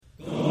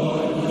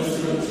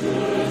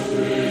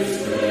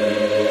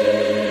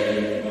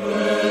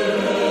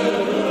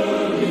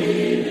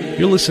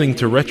You're listening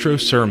to Retro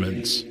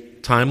Sermons,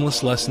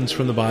 timeless lessons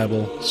from the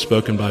Bible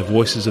spoken by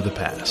voices of the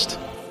past.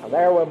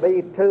 There will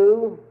be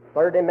two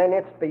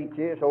 30-minute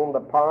speeches on the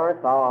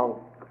part of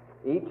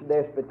each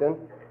disputant,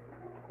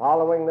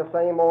 following the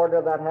same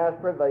order that has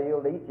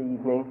prevailed each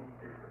evening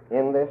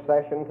in this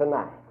session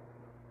tonight.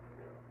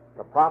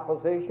 The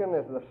proposition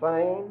is the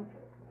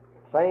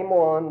same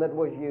one that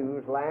was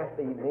used last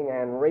evening,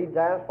 and reads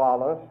as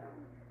follows: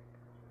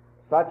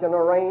 such an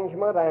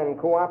arrangement and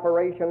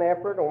cooperation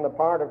effort on the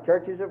part of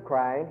churches of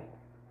Christ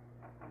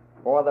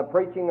for the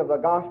preaching of the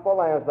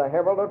gospel as the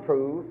herald of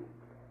truth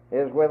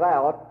is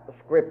without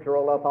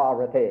scriptural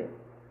authority.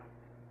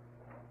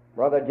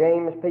 Brother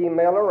James P.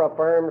 Miller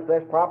affirms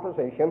this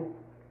proposition.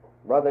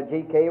 Brother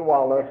G.K.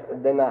 Wallace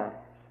denies.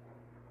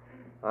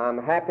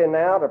 I'm happy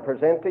now to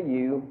present to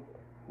you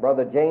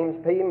Brother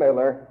James P.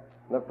 Miller,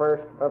 the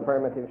first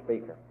affirmative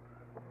speaker.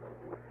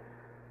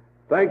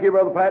 Thank you,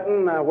 Brother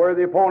Patton.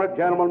 Worthy opponent,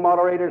 gentlemen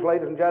moderators,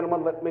 ladies and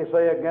gentlemen, let me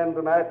say again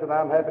tonight that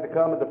I'm happy to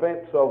come in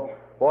defense of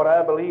what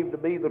I believe to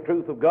be the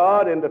truth of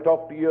God and to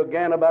talk to you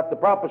again about the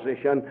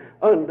proposition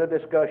under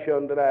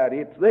discussion tonight.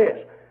 It's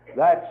this,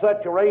 that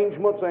such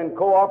arrangements and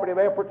cooperative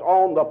efforts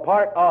on the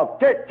part of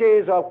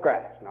churches of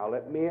Christ. Now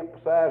let me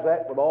emphasize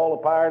that with all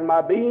the power in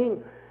my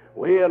being.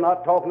 We are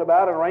not talking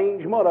about an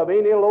arrangement of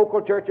any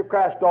local church of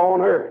Christ on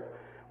earth.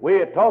 We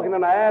are talking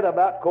tonight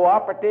about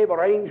cooperative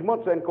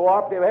arrangements and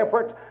cooperative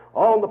efforts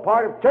on the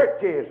part of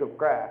churches of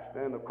Christ.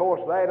 And of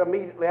course that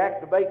immediately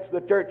activates the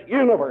church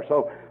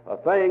universal, a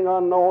thing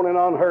unknown and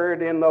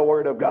unheard in the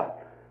Word of God.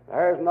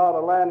 There's not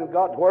a line in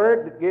God's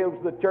Word that gives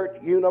the church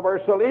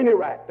universal any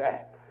right to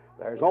act.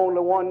 There's only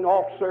one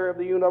officer of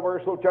the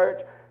universal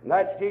church, and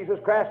that's Jesus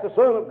Christ, the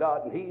Son of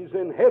God, and He's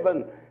in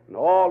heaven, and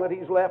all that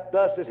He's left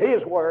us is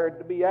His Word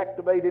to be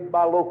activated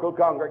by local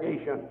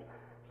congregations.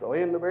 So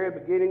in the very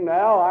beginning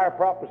now, our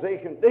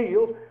proposition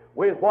deals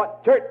with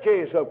what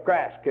churches of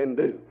Christ can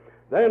do.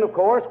 Then, of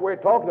course, we're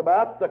talking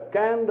about the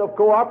kind of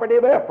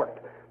cooperative effort,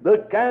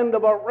 the kind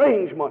of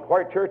arrangement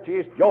where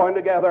churches join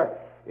together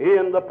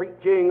in the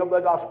preaching of the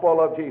gospel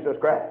of Jesus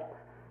Christ.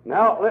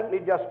 Now, let me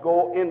just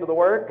go into the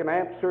work and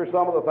answer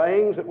some of the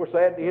things that were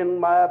said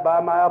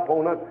by my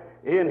opponent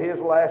in his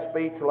last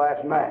speech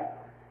last night.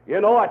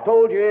 You know, I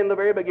told you in the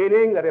very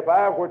beginning that if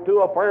I were to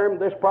affirm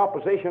this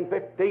proposition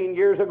 15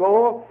 years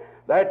ago,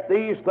 that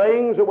these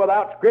things are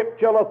without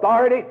scriptural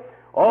authority,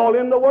 all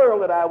in the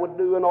world that I would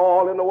do and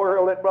all in the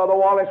world that Brother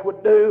Wallace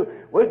would do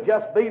would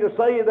just be to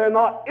say they're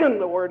not in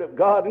the Word of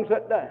God and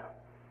sit down.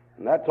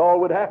 And that's all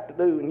we'd have to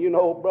do. And you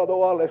know, Brother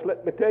Wallace,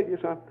 let me tell you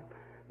something.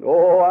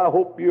 Oh, I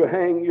hope you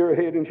hang your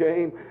head in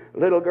shame. A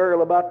little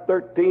girl about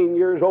 13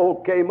 years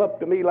old came up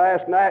to me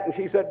last night and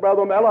she said,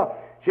 Brother Miller,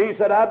 she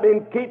said, I've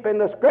been keeping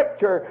the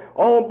Scripture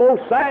on both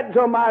sides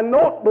of my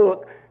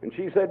notebook. And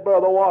she said,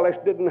 Brother Wallace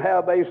didn't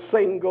have a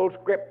single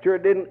Scripture,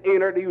 didn't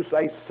introduce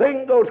a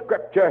single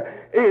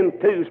Scripture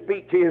into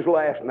speeches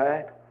last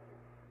night.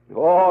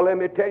 Oh, let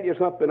me tell you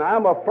something.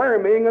 I'm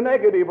affirming a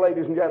negative,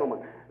 ladies and gentlemen.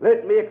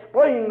 Let me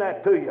explain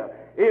that to you.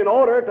 In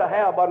order to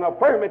have an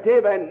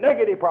affirmative and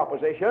negative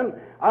proposition,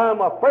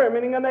 I'm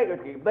affirming a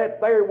negative, that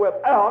they're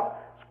without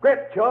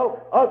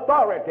scriptural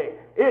authority.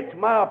 It's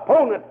my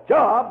opponent's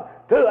job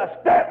to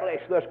establish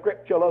the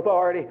scriptural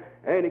authority,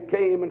 and he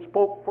came and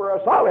spoke for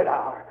a solid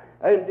hour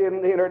and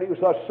didn't introduce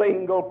a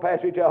single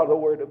passage out of the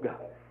Word of God.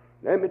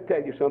 Let me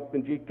tell you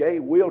something, G.K.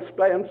 We'll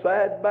stand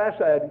side by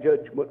side in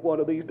judgment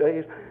one of these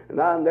days, and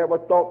I never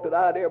thought that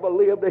I'd ever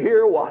live to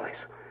hear Wallace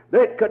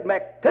that could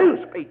make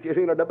two speeches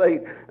in a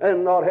debate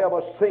and not have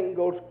a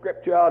single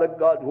scripture out of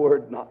God's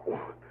Word, not one.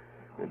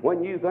 And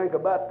when you think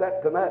about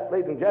that tonight,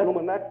 ladies and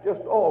gentlemen, that's just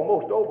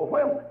almost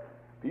overwhelming.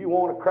 If you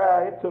want to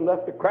cry, it's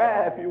enough to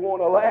cry. If you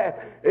want to laugh,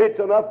 it's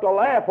enough to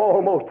laugh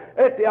almost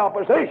at the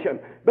opposition,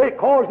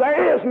 because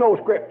there is no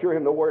scripture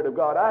in the Word of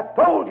God. I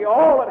told you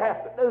all it has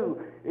to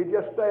do is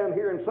just stand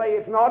here and say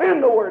it's not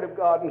in the Word of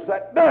God and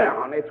sit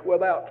down. It's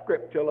without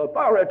scriptural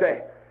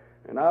authority.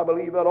 And I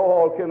believe that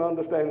all can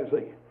understand and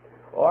see.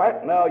 All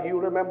right, now you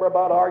remember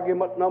about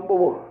argument number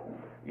one.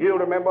 You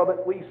remember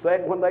that we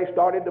said when they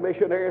started the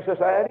Missionary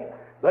Society,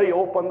 they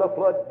opened the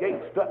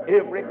floodgates to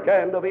every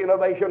kind of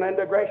innovation and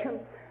aggression,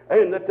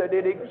 and that they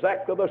did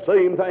exactly the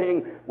same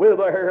thing with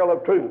the herald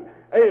of truth.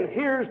 And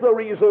here's the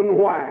reason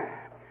why.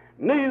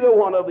 Neither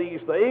one of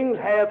these things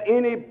have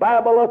any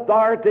Bible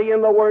authority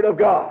in the Word of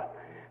God.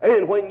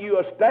 And when you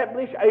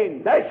establish a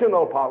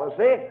national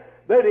policy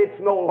that it's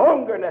no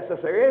longer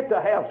necessary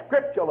to have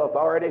scriptural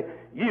authority,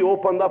 you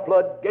open the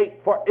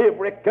floodgate for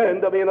every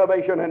kind of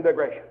innovation and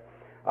aggression.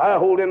 I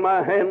hold in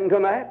my hand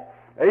tonight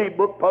a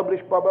book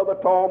published by Brother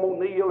Tom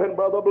O'Neill and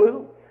Brother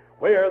Blue,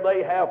 where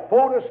they have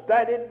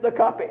photostated the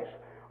copies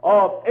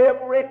of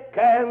every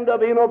kind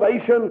of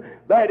innovation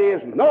that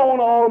is known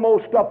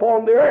almost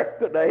upon the earth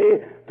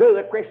today to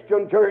the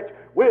Christian church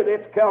with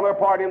its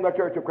counterpart in the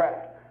Church of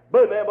Christ.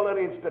 Benevolent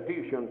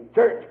institutions,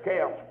 church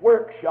camps,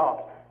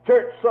 workshops,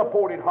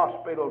 church-supported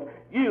hospitals,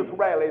 youth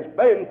rallies,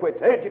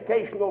 banquets,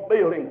 educational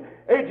buildings,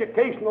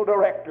 educational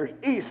directors,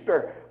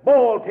 Easter,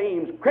 ball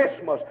teams,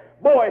 Christmas,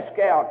 Boy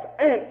Scouts,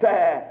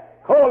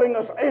 calling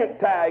us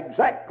anti,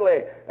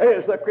 exactly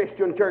as the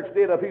Christian church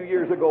did a few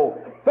years ago.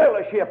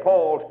 Fellowship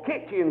halls,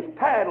 kitchens,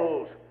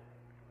 titles.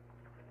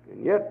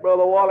 And yet,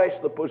 Brother Wallace,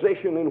 the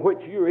position in which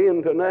you're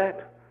in tonight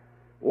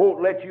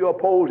won't let you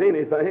oppose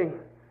anything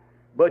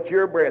but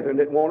your brethren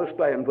that want to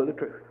stand for the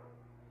truth.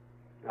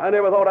 I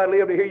never thought I'd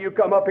live to hear you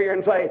come up here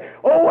and say,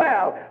 oh,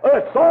 well,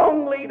 a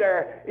song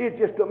leader is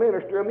just a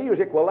minister of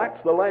music. Well,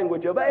 that's the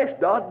language of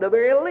Ashdod, the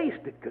very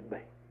least it could be.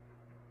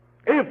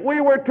 If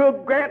we were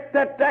to grant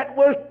that that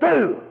was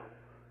true,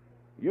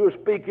 you're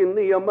speaking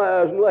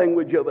Nehemiah's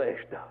language of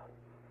Ashdod.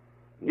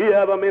 You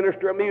have a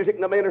minister of music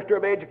and a minister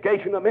of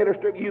education, a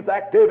minister of youth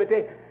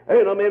activity,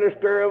 and a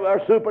minister of our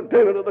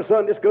superintendent of the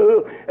Sunday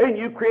school, and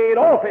you create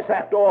office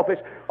after office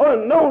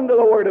unknown to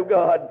the Word of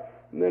God,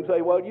 and then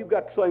say, well, you've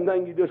got the same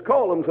thing, you just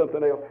call them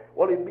something else.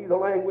 Well, it'd be the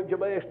language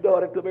of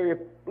Ashdod at the very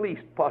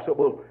least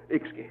possible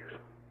excuse.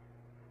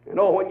 You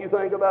know, when you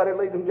think about it,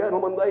 ladies and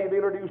gentlemen, they've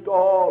introduced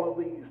all of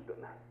these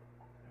tonight.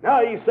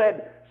 Now, he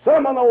said,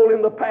 some and old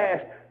in the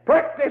past,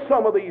 practice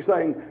some of these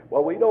things.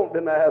 Well, we don't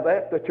deny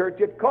that. The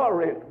church at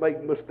Corinth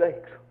made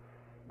mistakes.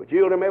 But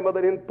you'll remember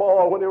that in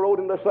Paul, when he wrote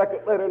in the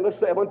second letter in the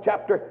 7th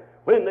chapter,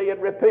 when they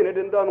had repented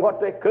and done what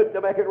they could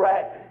to make it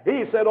right,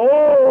 he said,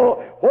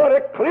 oh, what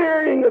a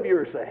clearing of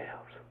yourselves.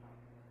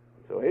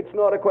 So it's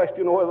not a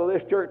question of whether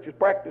this church has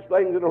practiced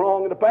things that are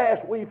wrong in the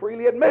past. We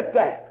freely admit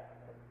that.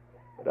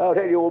 But I'll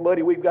tell you, old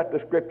buddy, we've got the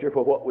Scripture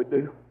for what we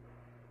do.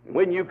 And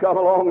when you come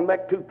along and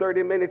make 2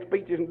 30-minute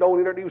speeches and don't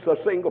introduce a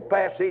single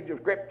passage of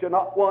Scripture,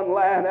 not one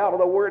line out of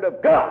the Word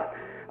of God,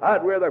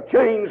 I'd rather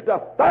changed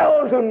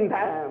 1,000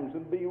 times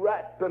and be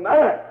right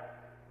tonight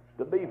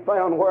to be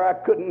found where I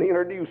couldn't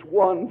introduce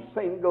one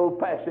single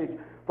passage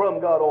from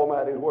God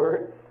Almighty's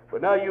Word.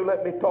 But now you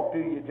let me talk to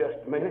you just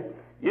a minute.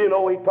 You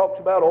know, he talks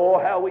about,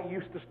 how we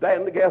used to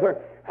stand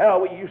together, how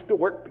we used to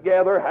work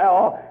together,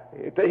 how,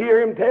 to hear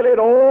him tell it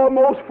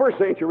almost for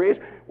centuries,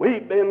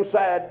 we've been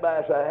side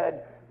by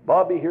side.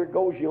 Bobby, here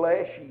goes your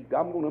last sheet.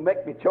 I'm going to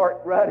make me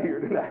chart right here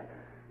tonight.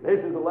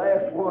 This is the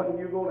last one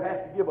you're going to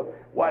have to give us.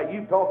 Why,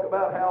 you talk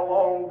about how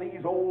long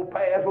these old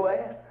paths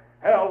last,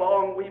 how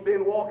long we've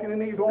been walking in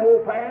these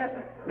old paths.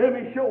 Let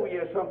me show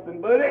you something,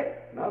 buddy.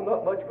 Now, I'm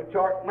not much of a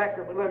chart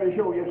maker, but let me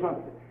show you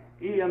something.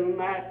 In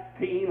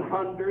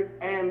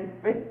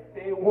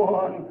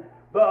 1951,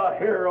 the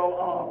Herald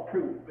of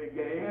Truth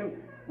began.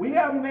 We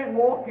haven't been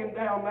walking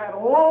down that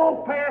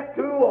old path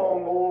too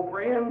long, old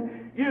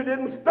friend. You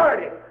didn't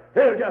start it. It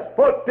was just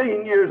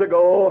 14 years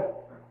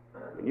ago.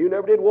 And you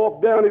never did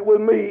walk down it with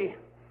me.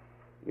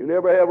 You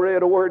never have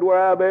read a word where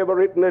I've ever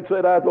written that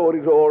said I thought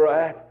it was all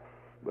right.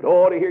 But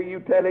to hear you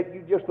tell it,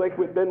 you just think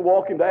we've been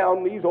walking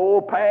down these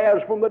old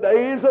paths from the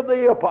days of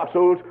the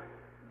apostles.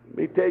 Let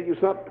me tell you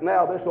something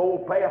now. This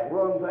old path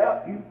runs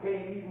out. You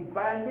can't even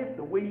find it.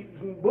 The weeds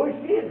and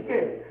bushes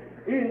get it.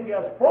 In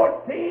just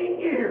 14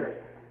 years.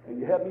 And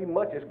you haven't even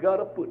much as got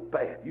a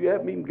footpath. You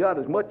haven't even got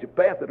as much a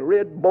path that a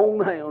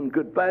red-boned hound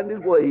could find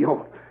his way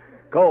on.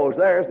 Because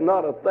there's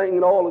not a thing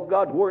in all of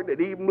God's Word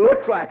that even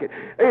looks like it.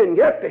 And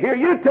yet to hear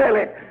you tell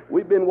it,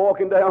 we've been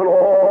walking down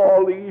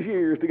all these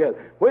years together.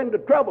 When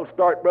did trouble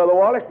start, Brother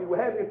Wallace? Did we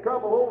have any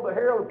trouble over the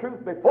Herald of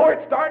Truth before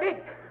it started?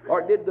 Or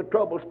did the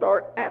trouble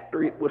start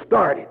after it was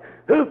started?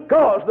 Who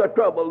caused the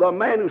trouble? The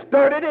man who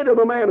started it or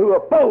the man who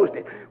opposed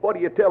it? What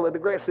do you tell the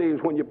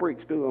digressives when you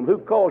preach to them? Who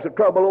caused the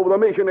trouble over the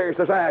missionary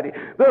society?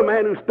 The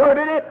man who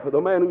started it or the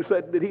man who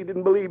said that he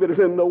didn't believe it is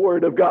in the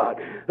Word of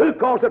God? Who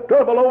caused the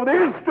trouble over the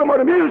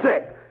instrument of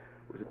music?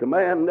 Was it the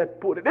man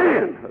that put it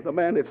in or the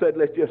man that said,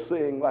 let's just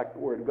sing like the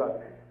Word of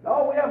God?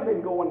 No, we haven't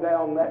been going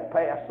down that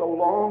path so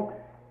long.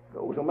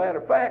 So as a matter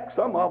of fact,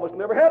 some of us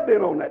never have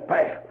been on that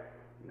path.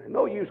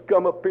 No use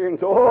come up here and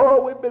say,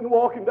 we've been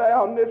walking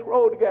down this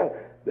road together.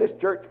 This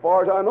church, as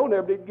far as I know,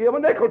 never did give a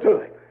nickel to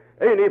it.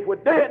 And if we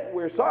did,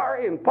 we're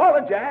sorry and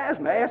apologize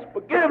and ask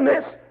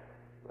forgiveness.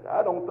 But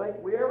I don't think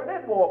we ever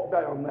did walk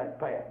down that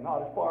path.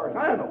 Not as far as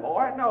I know. All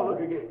right, now look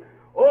again.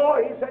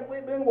 He said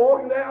we've been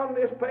walking down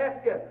this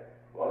path together.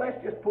 Well,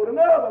 let's just put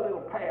another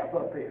little path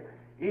up here.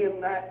 In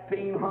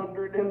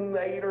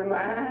 1908 or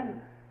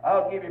 9,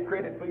 I'll give you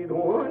credit for either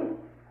one.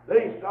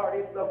 They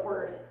started the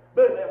first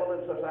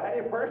Benevolent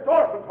Society, first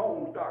orphan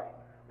home started,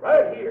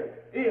 right here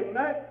in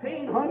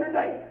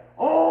 1908.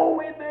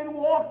 We've been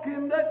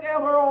walking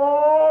together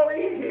all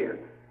these years.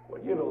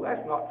 Well, you know,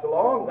 that's not so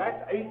long.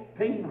 That's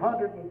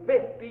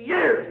 1,850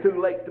 years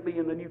too late to be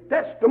in the New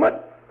Testament.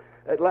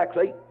 That lacks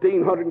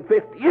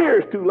 1,850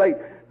 years too late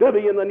to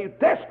be in the New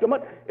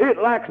Testament. It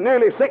lacks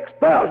nearly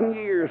 6,000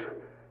 years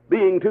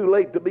being too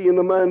late to be in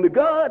the mind of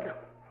God.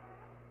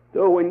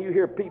 So when you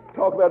hear people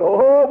talk about,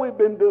 we've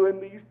been doing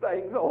these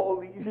things all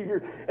these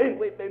years, and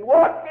we've been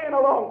walking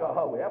along.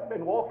 We haven't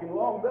been walking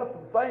long enough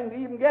for the thing to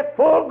even get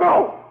full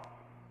grown.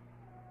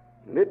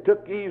 And it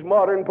took these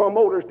modern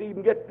promoters to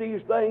even get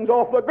these things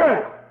off the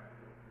ground.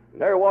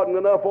 And there wasn't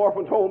enough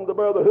orphans' homes to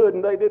bear the hood,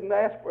 and they didn't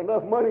ask for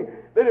enough money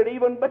that it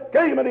even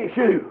became an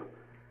issue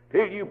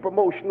till you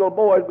promotional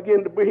boys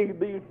begin to breathe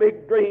these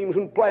big dreams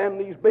and plan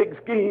these big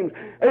schemes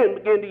and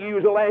begin to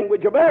use the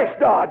language of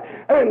Ashdod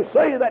and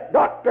say that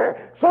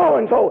Dr.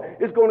 So-and-so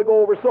is going to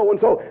go over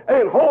so-and-so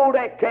and hold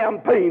that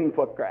campaign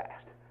for Christ.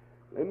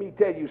 Let me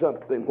tell you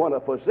something. When a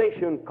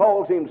physician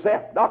calls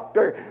himself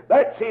doctor,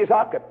 that's his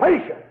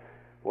occupation.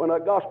 When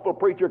a gospel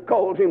preacher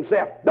calls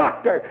himself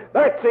doctor,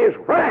 that's his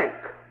rank.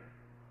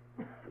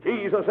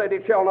 Jesus said,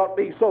 "It shall not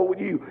be so with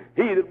you.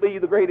 He that be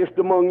the greatest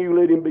among you,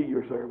 let him be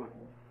your servant."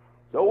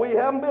 So we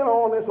haven't been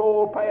on this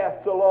old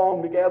path so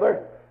long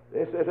together.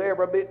 This is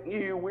every bit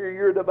new where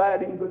you're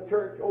dividing the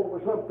church over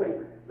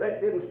something that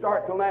didn't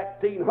start till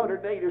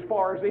 1908 as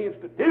far as the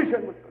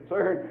institution was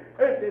concerned.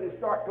 It didn't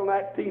start till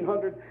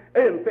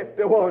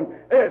 1951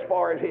 as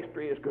far as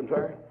history is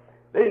concerned.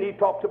 Then he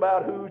talks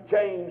about who's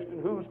changed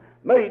and who's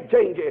made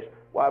changes.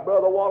 Why,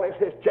 Brother Wallace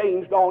has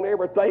changed on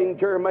everything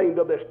germane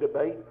to this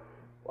debate.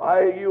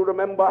 Why, you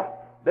remember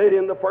that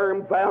in the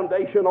firm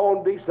foundation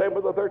on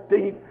December the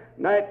 13th,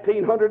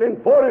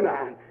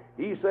 1949,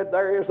 he said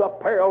there is a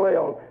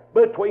parallel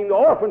between the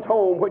orphans'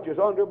 home, which is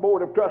under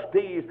board of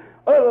trustees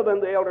other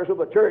than the elders of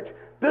the church,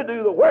 to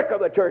do the work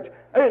of the church,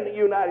 and the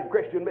United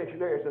Christian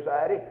Missionary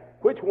Society.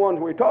 Which ones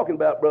are we talking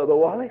about, Brother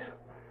Wallace?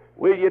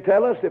 Will you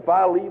tell us, if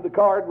I leave the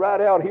card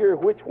right out here,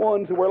 which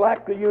ones were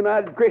like the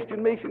United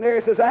Christian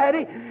Missionary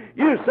Society?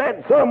 You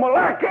said some were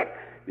like it.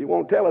 You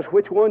won't tell us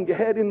which one you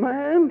had in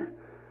mind?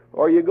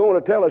 Or are you going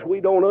to tell us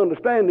we don't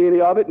understand any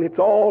of it and it's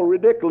all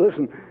ridiculous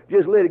and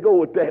just let it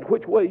go at that?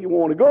 Which way you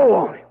want to go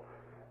on it?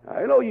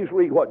 I know you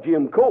read what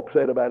Jim Cope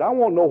said about it. I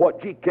want to know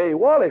what G.K.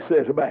 Wallace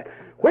says about it.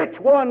 Which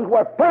ones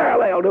were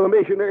parallel to the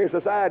Missionary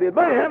Society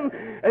then?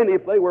 And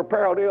if they were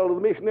parallel to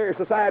the Missionary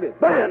Society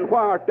then,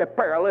 why aren't they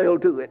parallel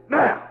to it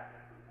now?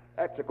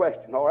 That's the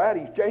question. All right,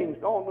 he's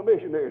changed on the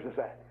Missionary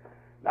Society.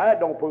 Now, that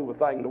don't prove a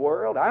thing in the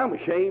world. I'm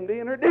ashamed to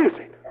introduce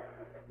it.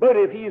 But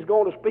if he's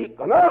going to speak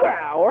another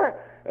hour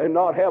and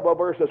not have a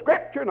verse of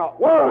Scripture, not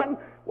one,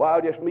 well,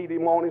 I'll just meet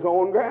him on his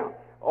own ground.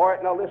 All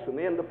right, now listen.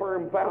 In the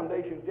firm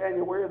foundation,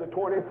 January the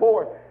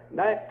 24th,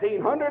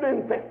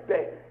 1950,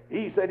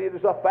 he said, "It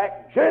is a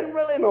fact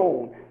generally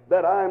known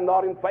that I am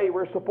not in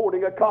favor of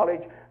supporting a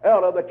college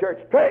out of the church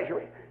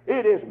treasury.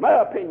 It is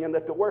my opinion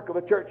that the work of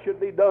the church should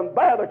be done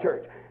by the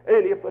church.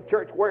 And if the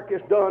church work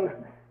is done,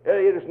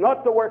 it is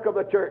not the work of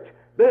the church,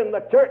 then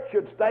the church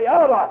should stay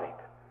out of it."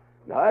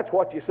 Now, that's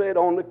what you said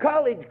on the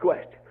college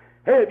question.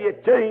 Have you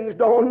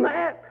changed on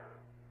that?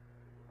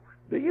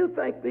 Do you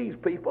think these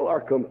people are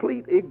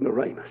complete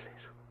ignoramuses?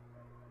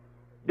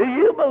 Do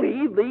you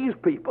believe these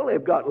people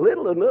have got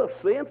little enough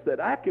sense that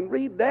I can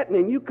read that and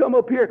then you come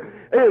up here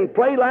and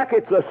play like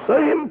it's the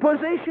same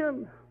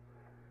position?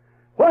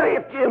 What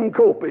if Jim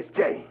Cope has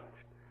changed?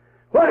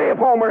 What if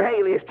Homer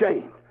Haley has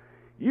changed?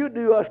 You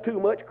do us too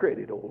much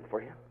credit, old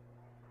friend.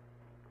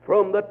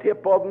 From the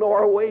tip of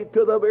Norway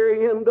to the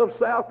very end of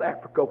South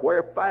Africa,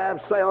 where 5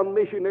 sound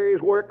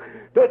missionaries work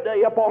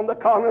today upon the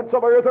continents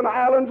of earth and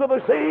islands of the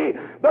sea,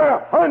 there are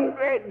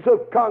hundreds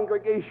of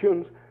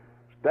congregations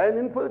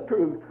standing for the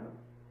truth.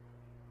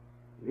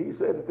 He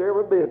said it's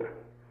every bit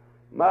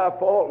my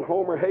fault and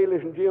Homer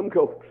Haley's and Jim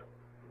Cope's.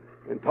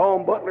 And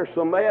Tom Butler's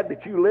so mad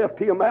that you left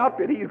him out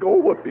that he's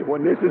going to whoop you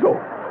when this is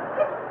over.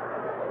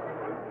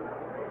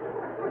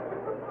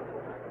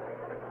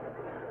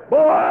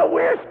 Boy,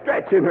 we're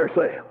stretching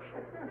ourselves.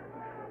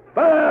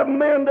 5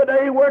 men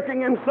today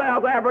working in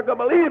South Africa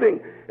believing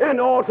in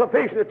the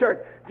all-sufficient church.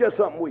 Just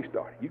something we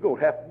started. You're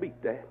going to have to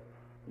beat that.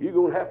 You're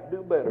going to have to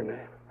do better than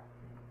that.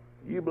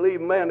 You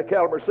believe a man the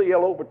caliber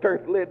C.L.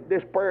 Overturf led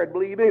this prayer to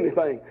believe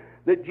anything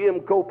that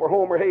Jim Cope or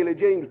Homer Haley,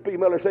 James P.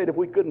 Miller said if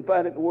we couldn't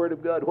find it in the Word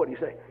of God, what do you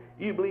say?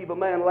 You believe a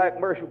man like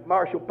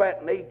Marshall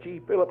Patton,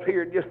 H.E. Phillips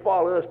here just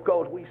follow us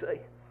because we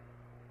say.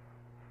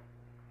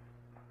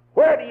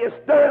 Where do you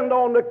stand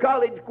on the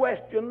college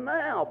question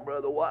now,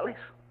 Brother Wallace?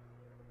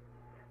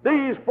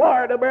 These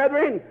Florida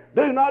brethren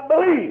do not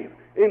believe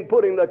in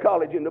putting the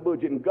college in the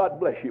budget, and God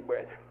bless you,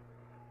 brethren.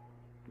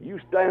 You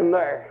stand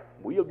there.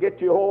 We'll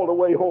get you all the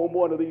way home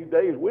one of these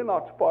days. We're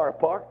not so far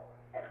apart.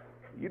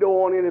 You don't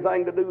want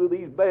anything to do with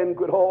these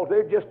banquet halls.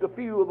 They're just a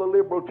few of the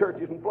liberal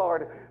churches in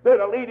Florida that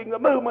are leading the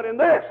movement in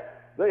this.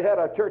 They had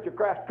a Church of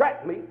Christ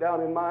track meet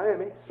down in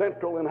Miami,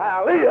 Central and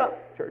Hialeah.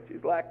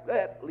 Churches like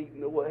that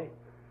leading the way.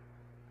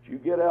 You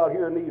get out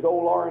here in these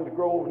old orange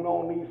groves and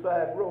on these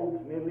side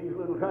roads and in these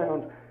little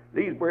towns,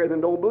 these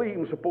brethren don't believe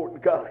in supporting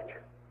the college.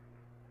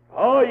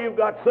 Oh, you've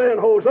got San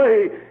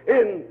Jose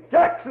in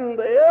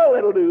Jacksonville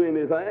that'll do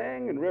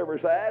anything, and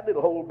Riverside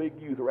that'll hold big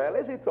youth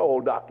rallies. It's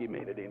all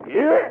documented in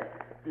here.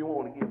 If you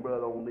want to give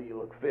Brother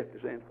O'Neill 50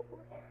 cents for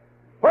it.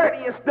 Where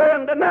do you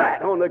stand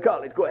tonight on the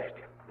college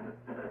question?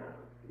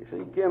 You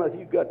see, Kenneth,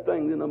 you've got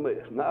things in a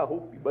mess, and I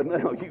hope you, but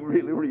now you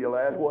really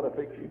realize what a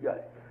fix you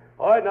got.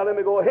 All right, now let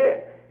me go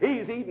ahead.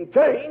 He's even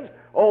changed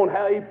on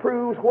how he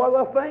proves whether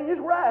a thing is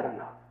right or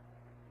not.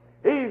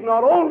 He's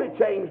not only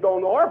changed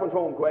on the orphans'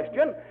 home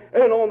question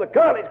and on the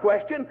college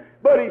question,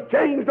 but he's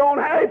changed on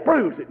how he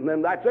proves it. And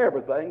then that's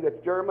everything that's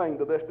germane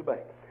to this debate.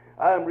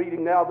 I'm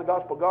reading now the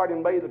Gospel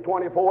Guardian, May the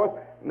 24th,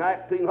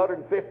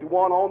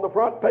 1951, on the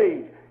front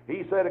page.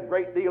 He said a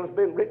great deal has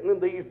been written in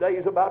these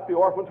days about the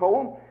orphans'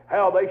 home,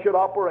 how they should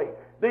operate.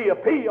 The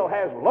appeal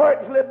has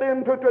largely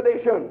been to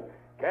tradition.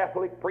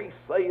 Catholic priests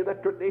say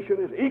that tradition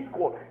is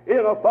equal in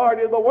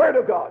authority to the Word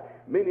of God.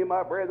 Many of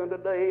my brethren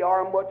today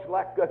are much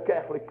like a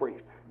Catholic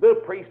priest. The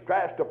priest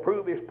tries to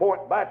prove his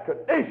point by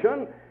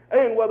tradition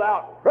and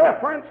without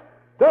reference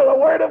to the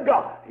Word of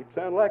God. It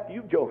sounds like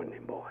you've joined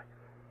him, boy.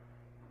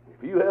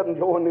 If you haven't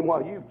joined him,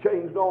 why, you've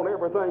changed on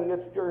everything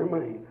that's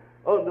germane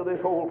under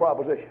this whole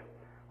proposition.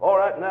 All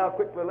right, now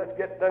quickly let's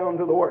get down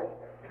to the Word.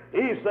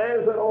 He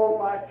says that on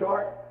my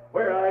chart,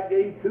 where I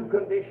gave two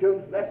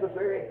conditions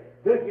necessary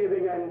to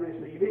giving and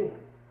receiving,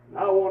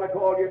 I want to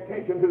call your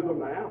attention to them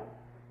now.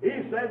 He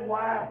said,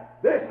 why,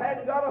 this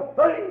hadn't got a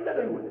thing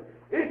to do with it.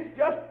 It's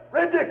just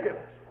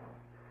ridiculous.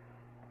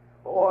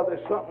 Boy,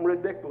 there's something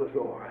ridiculous,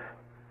 all right.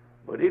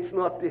 But it's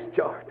not this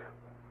chart.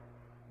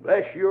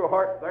 Bless your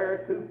heart, there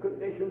are two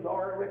conditions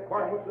or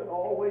requirements that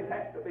always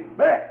have to be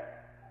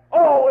met.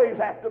 Always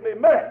have to be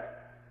met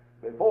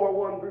before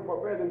one group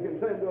of brethren can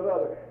send to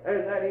another.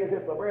 And that is,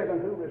 if the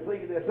brethren who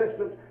receive the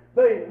assistance,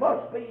 they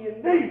must be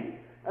in need,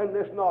 and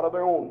this not of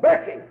their own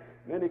backing.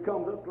 And then he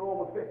comes up to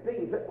Romans 15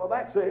 and says, well,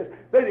 that says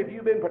that if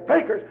you've been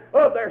partakers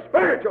of their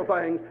spiritual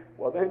things,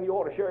 well, then you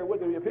ought to share with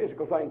them your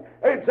physical things.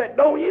 And said,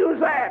 don't use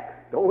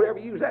that. Don't ever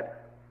use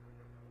that.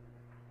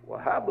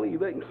 Well, I believe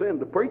they can send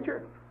the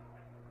preacher.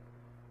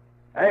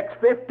 Acts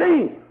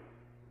 15.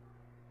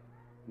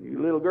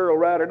 You little girl,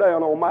 write her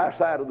down on my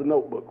side of the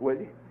notebook, will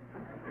you?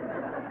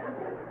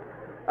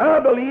 I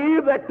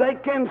believe that they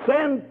can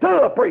send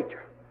to a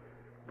preacher.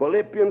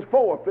 Philippians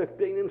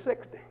 4:15 and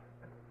 16.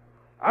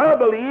 I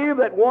believe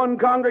that one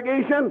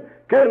congregation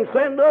can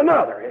send to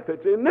another if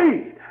it's in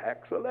need.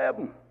 Acts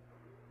 11.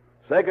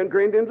 2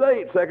 Corinthians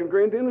 8, 2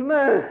 Corinthians 9.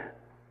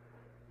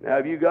 Now,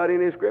 have you got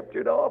any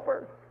scripture to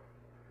offer?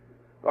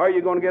 Or are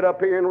you going to get up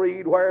here and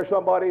read where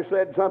somebody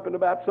said something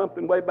about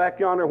something way back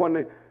yonder when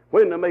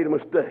they made a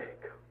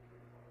mistake?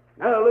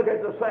 Now, look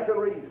at the second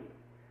reason.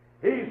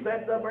 He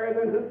said the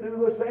brethren who do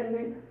the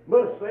sending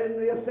must send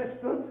the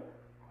assistance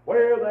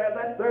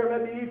that there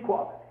may be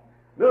equality.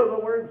 In other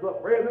words, the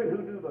brethren who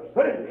do the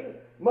sending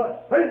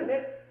must send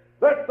it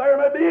that there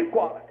may be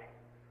equality.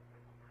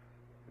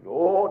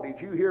 Oh,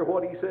 did you hear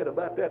what he said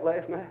about that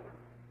last night?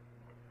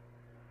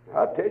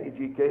 I tell you,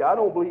 G.K., I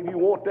don't believe you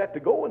want that to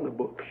go in the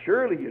book.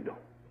 Surely you don't.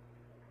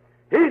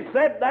 He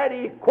said that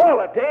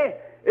equality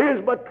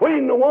is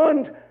between the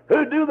ones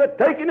who do the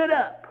taking it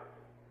up.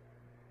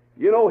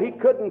 You know, he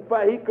could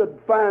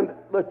find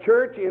the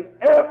church in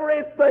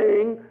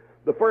everything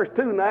the first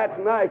two nights,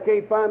 and now he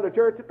can't find the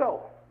church at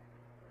all.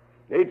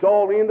 It's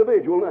all the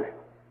individual now.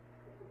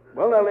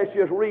 Well, now let's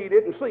just read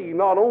it and see.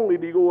 Not only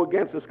do you go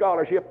against the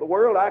scholarship of the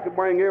world, I could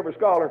bring every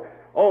scholar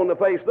on the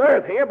face of the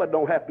earth here, but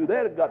don't have to do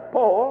that. I've got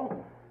Paul,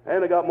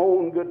 and I got my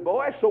own good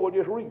voice, so we'll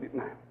just read it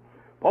now.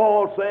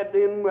 Paul said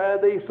in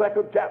the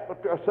second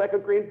chapter of 2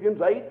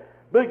 Corinthians 8,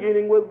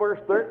 beginning with verse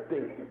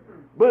 13,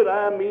 but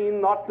I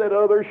mean not that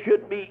others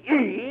should be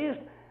eased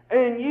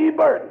and ye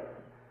burdened,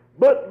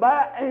 but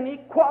by an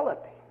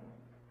equality,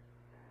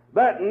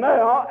 that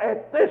now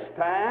at this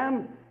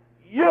time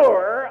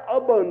your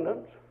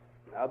abundance,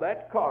 now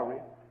that's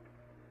Corinth,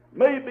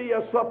 may be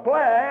a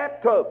supply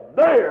to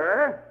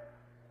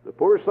the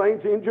poor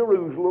saints in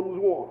Jerusalem's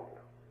want.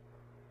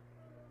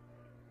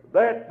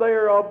 That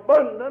their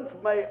abundance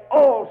may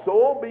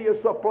also be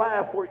a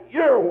supply for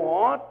your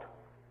want,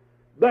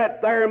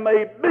 that there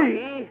may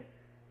be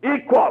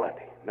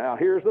equality. Now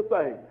here's the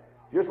thing.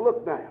 Just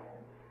look now.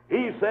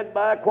 He said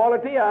by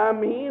equality, I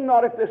mean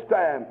not at this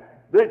time,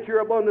 that your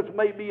abundance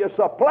may be a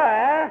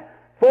supply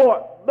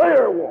for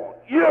their want,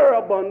 your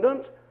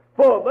abundance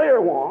for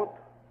their want,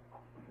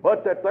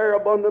 but that their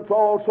abundance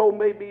also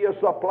may be a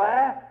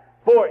supply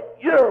for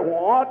your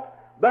want,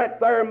 that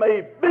there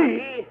may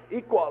be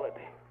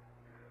equality.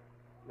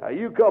 Now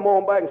you come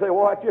on back and say,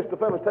 well, it's just the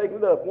fellow's taking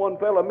it up. One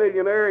fellow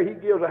millionaire, he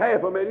gives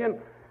 $500,000.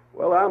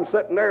 Well, I'm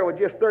sitting there with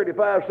just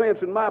 35 cents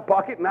in my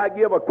pocket, and I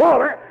give a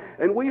quarter,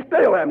 and we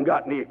still haven't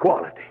got any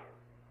equality.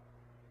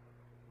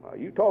 Now,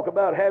 you talk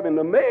about having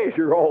to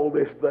measure all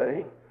this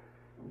thing.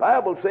 The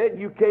Bible said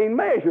you can't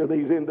measure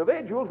these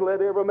individuals.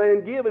 Let every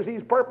man give as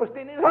he's purposed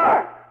in his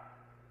heart.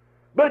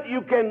 But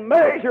you can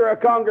measure a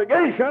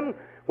congregation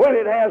when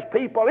it has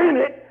people in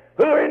it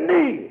who are in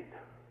need.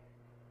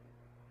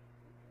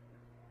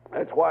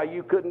 That's why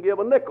you couldn't give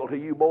a nickel to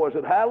you boys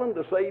at Highland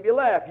to save your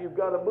life. You've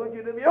got a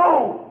budget of your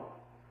own.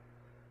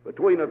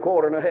 Between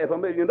 $250,000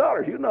 and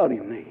 $500,000, you're not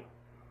in need.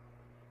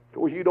 Of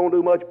course, you don't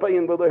do much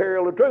paying for the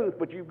herald of truth,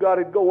 but you've got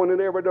it going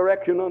in every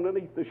direction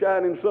underneath the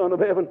shining sun of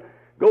heaven,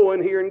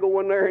 going here and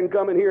going there and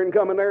coming here and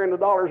coming there, and the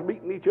dollars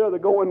beating each other,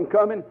 going and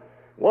coming.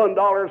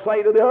 $1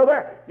 say to the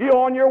other, you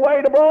on your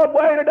way to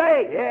Broadway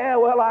today? Yeah,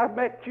 well, I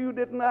met you,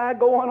 didn't I?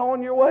 Going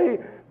on your way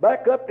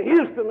back up to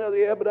Houston the other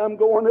year, but I'm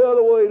going the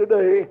other way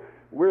today.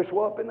 We're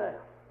swapping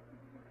out.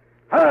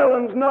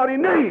 Highland's not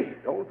in need.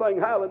 The only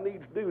thing Highland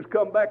needs to do is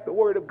come back to the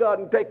Word of God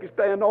and take a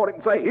stand on it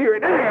and say, here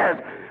it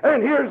is,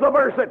 and here's the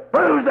verse that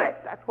proves it.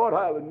 That's what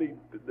Highland needs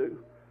to do.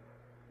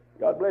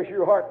 God bless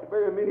your heart. The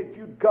very minute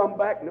you'd come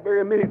back and the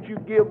very minute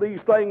you'd give these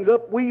things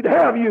up, we'd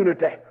have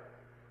unity.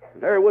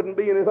 There wouldn't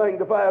be anything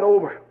to fight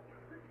over.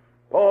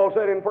 Paul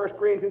said in 1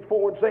 Corinthians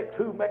 4 and 6,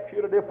 who makes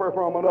you to differ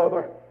from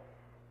another?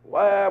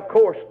 Why, of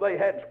course, they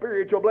had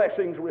spiritual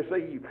blessings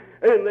received,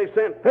 and they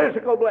sent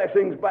physical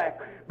blessings back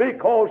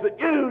because the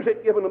Jews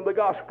had given them the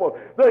gospel.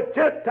 The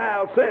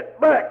Gentiles sent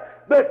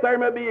back that there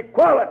may be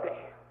equality.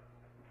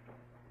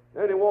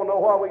 Anyone know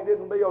why we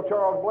didn't build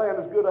Charles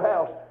Bland as good a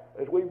house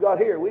as we've got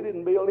here? We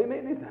didn't build him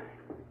anything.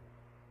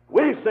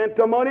 We sent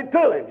the money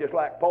to him, just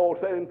like Paul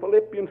said in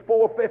Philippians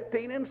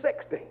 4:15 and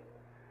 16.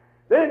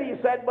 Then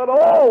he said,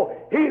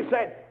 he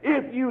said,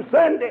 if you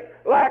send it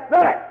like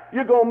that,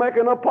 you're going to make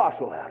an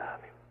apostle out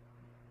of him.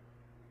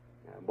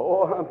 Now,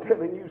 boy, I'm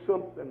telling you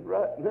something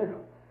right now.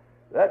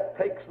 That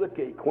takes the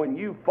cake. When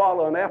you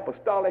follow an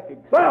apostolic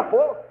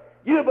example,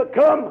 you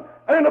become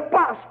an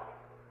apostle.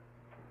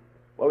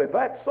 Well, if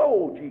that's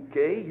so,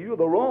 G.K., you're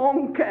the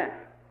wrong kind.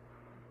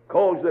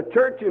 Because the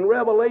church in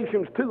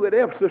Revelations 2 at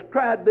Ephesus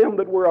tried them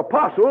that were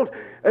apostles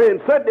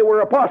and said they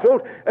were apostles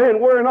and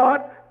were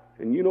not.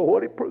 And you know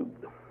what it proved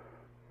them.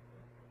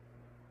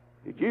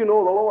 Did you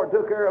know the Lord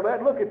took care of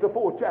that? Look at the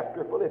 4th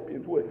chapter of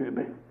Philippians with me,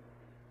 man.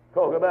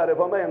 Talk about if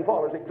a man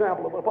follows the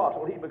example of an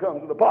apostle, he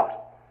becomes an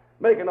apostle.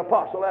 Make an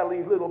apostle out of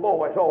these little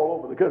boys all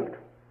over the country.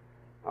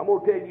 I'm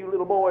going to tell you,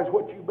 little boys,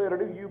 what you better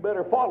do. You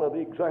better follow the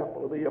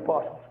example of the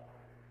apostles.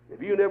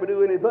 If you never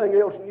do anything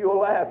else in your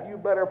life, you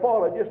better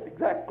follow just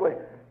exactly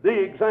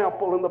the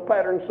example and the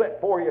pattern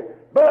set for you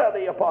by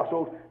the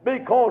apostles,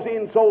 because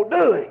in so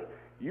doing,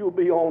 you'll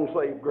be on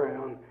safe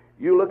ground.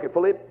 You look at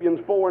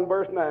Philippians 4 and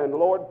verse 9. The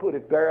Lord put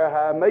it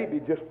there,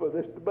 maybe just for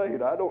this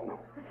debate. I don't know.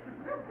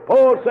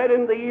 Paul said,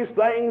 in these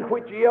things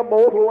which ye have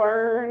both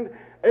learned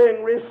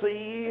and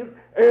received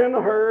and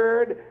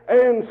heard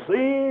and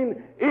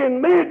seen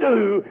in me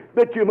do,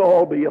 that you may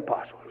all be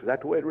apostles. Is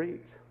that the way it reads?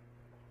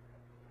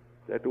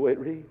 Is that the way it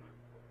reads?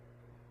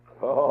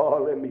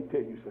 Oh, let me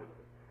tell you something.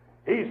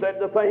 He said,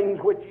 the things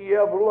which ye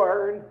have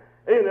learned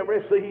and have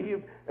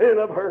received and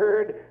have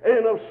heard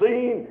and have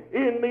seen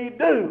in me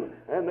do,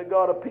 and the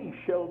God of peace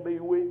shall be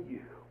with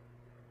you.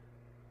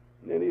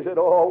 And then he said,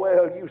 oh,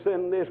 well, you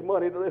send this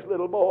money to this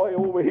little boy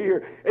over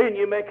here and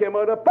you make him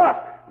an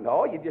apostle.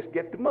 No, you just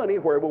get the money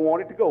where we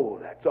want it to go,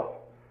 that's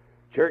all.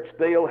 Church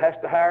still has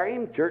to hire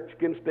him. Church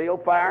can still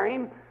fire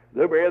him.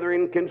 The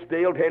brethren can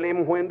still tell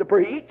him when to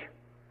preach.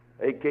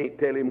 They can't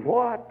tell him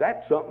what.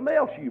 That's something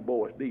else you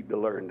boys need to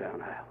learn down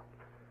how.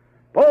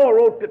 Paul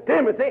wrote to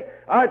Timothy,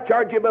 I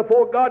charge you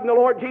before God and the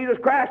Lord Jesus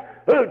Christ,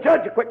 who'll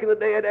judge you quick in the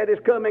day at his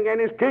coming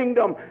and his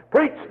kingdom.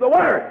 Preach the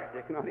word.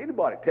 There cannot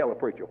anybody tell a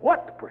preacher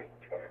what to preach.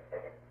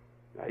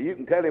 Now, you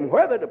can tell him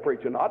whether to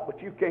preach or not,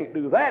 but you can't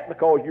do that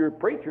because your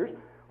preachers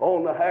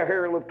on the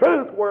herald of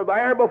truth were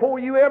there before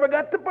you ever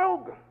got the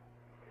program.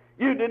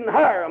 You didn't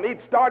hire them.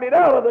 It started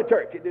out of the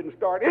church. It didn't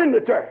start in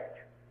the church.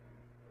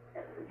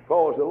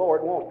 Because the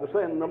Lord wants to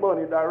send the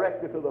money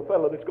directly to the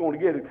fellow that's going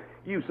to get it.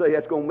 You say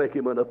that's going to make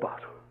him an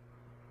apostle.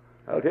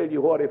 I'll tell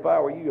you what, if I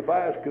were you, if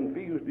I was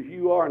confused as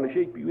you are in the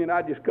shape you in,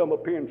 I'd just come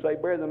up here and say,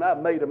 brethren,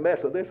 I've made a mess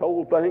of this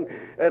whole thing,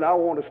 and I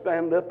want to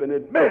stand up and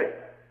admit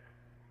it.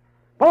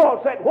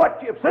 Paul said,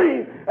 what you've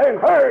seen and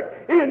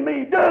heard in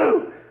me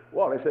do.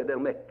 Well, he said, they'll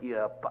make you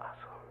an apostle.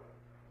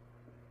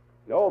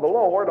 No, the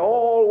Lord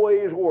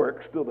always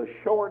works to the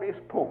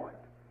shortest point.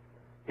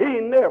 He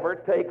never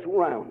takes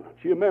roundness.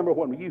 You remember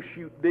when we used to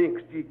shoot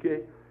dinks, G.K.?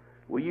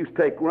 We used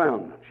to take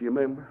roundness, you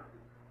remember?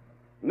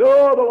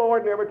 No, the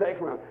Lord never takes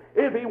roundness.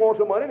 If he wants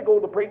the money to go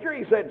to the preacher,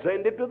 he said,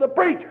 send it to the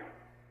preacher.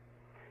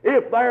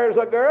 If there's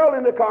a girl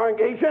in the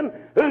congregation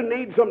who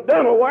needs some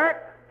dental work,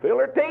 fill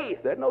her teeth.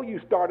 There's no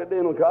use start a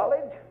dental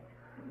college.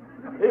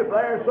 If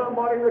there's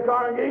somebody in the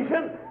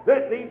congregation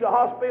that needs a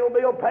hospital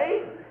bill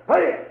paid,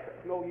 pay it.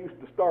 There's no use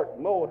to start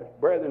more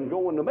brethren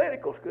going to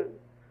medical school.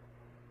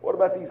 What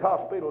about these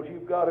hospitals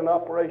you've got in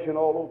operation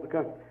all over the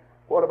country?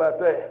 What about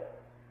that?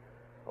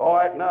 All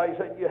right, now you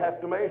said you have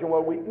to measure.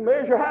 Well, we can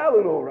measure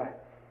Highland all right.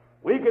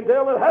 We can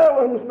tell that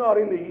Highland's not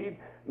in need.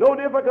 No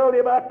difficulty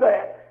about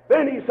that.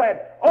 Then he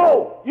said,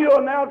 oh, you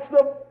announced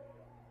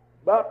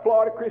about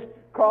Florida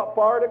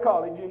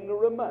College in the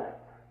reminder.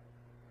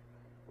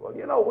 Well,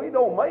 you know, we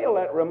don't mail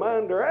that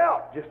reminder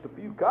out. Just a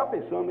few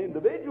copies some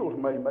individuals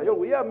may mail.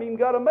 We haven't even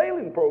got a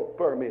mailing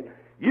permit.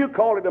 You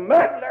call it a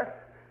meddler.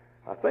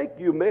 I think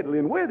you're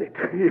meddling with it,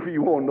 if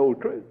you want to know the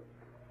truth.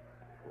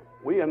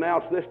 We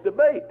announced this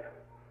debate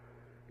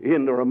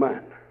in the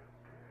reminder.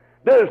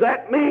 Does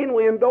that mean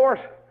we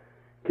endorse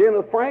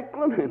Kenneth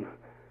Franklin and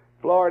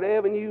Florida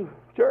Avenue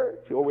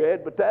Church, or we're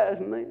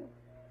advertising them?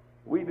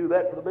 We do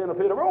that for the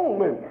benefit of our own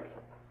members.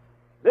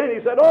 Then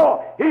he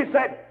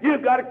said,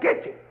 you've got a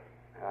kitchen.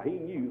 Now, he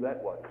knew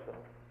that wasn't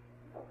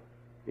so.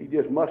 He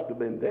just must have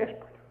been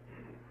desperate.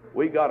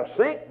 We got a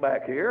sink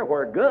back here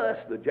where Gus,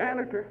 the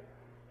janitor,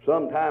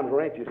 sometimes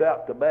wrenches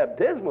out the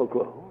baptismal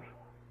clothes.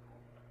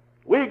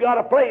 We got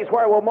a place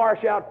where we'll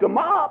march out to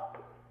mop.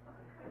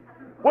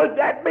 Would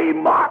that be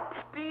mop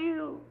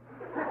still?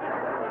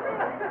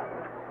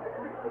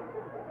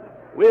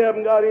 We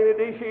haven't got any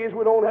dishes.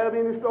 We don't have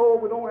any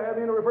stove. We don't have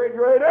any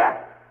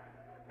refrigerator.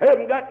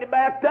 Haven't got the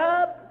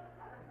bathtub.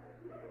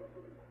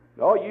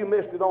 Oh, you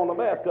missed it on the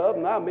bathtub,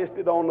 and I missed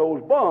it on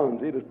those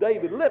bonds. It was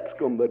David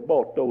Lipscomb that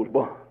bought those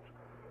bonds.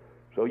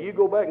 So you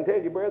go back and tell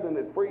your brethren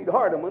that Freed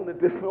Hardeman that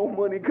there's no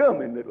money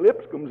coming, that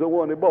Lipscomb's the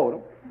one that bought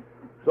them.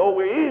 So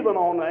we're even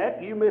on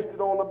that. You missed it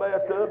on the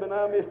bathtub, and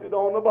I missed it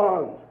on the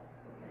bonds.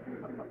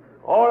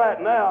 All right,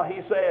 now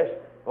he says,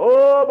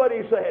 oh, but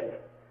he said,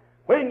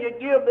 when you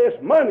give this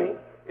money,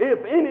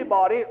 if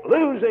anybody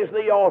loses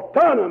the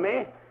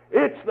autonomy,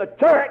 it's the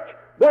church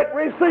that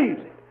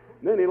receives it.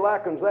 And then he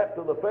likens that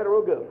to the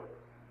federal government.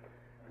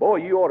 Boy,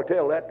 you ought to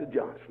tell that to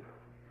Johnson.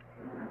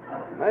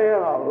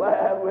 Man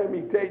alive, let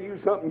me tell you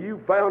something.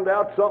 You found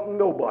out something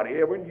nobody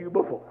ever knew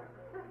before.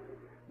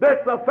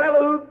 That the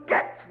fellow who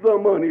gets the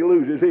money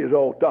loses his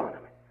autonomy.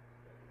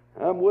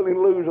 I'm willing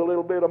to lose a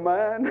little bit of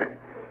mine.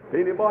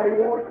 Anybody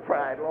want to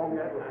try it along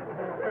that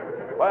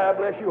way? Why,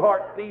 bless your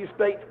heart, these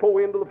states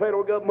pour into the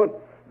federal government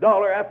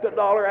dollar after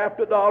dollar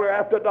after dollar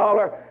after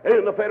dollar,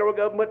 and the federal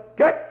government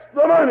gets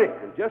the money.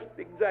 And just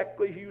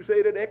exactly as you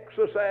said, it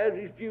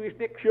exercises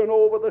jurisdiction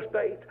over the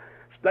states.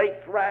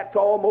 States' rights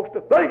almost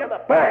a thing of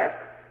the past,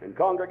 and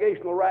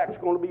congregational rights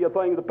going to be a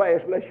thing of the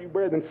past unless you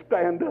brethren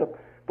stand up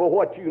for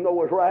what you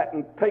know is right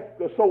and take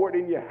the sword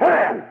in your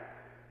hand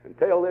and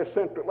tell this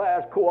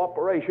centralized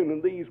cooperation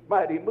and these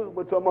mighty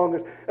movements among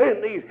us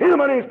and these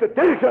human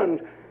institutions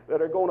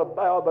that are going to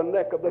bow the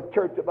neck of the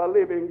church of a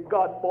living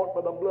God bought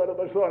by the blood of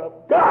the Son of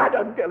God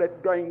until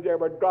it drains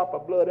every drop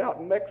of blood out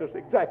and makes us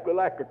exactly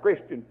like a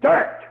Christian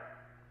church.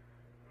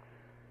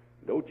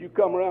 Don't you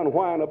come around and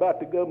whine about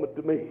the government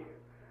to me.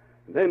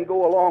 And then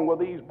go along with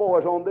these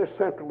boys on this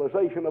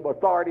centralization of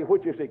authority,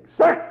 which is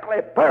exactly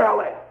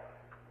parallel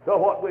to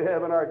what we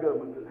have in our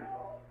government today.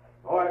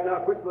 All right, now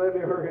quickly let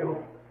me hurry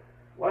on.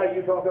 While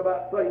you talk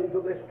about things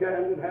of this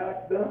kind and how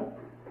it's done,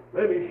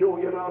 let me show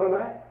you now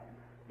tonight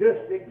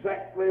just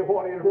exactly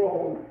what is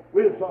wrong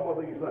with some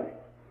of these things.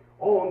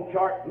 On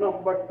chart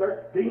number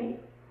 13,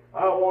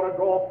 I want to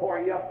draw for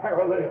you a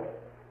parallel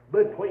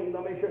between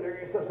the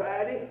Missionary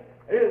Society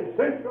and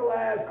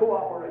centralized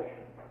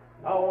cooperation.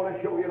 I want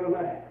to show you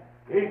tonight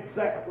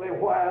exactly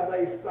why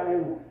they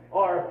stand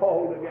or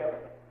fall together.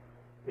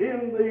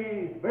 In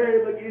the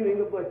very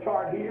beginning of the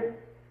chart here,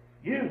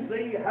 you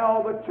see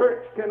how the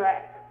church can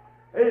act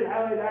and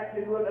how it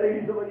acted in the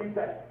days of the New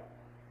Testament.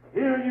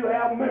 Here you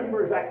have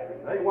members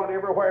acting. They went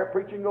everywhere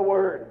preaching the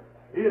Word.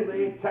 In the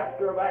 8th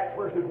chapter of Acts,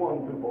 verses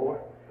 1 through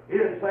 4. In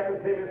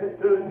 2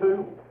 Timothy 2 and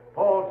 2,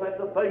 Paul said,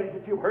 the things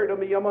that you've heard of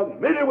me among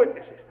many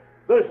witnesses,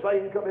 the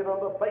same come in on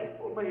the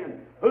faithful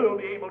men who will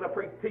be able to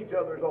teach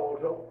others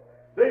also.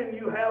 Then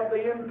you have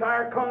the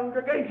entire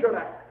congregation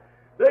act.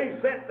 They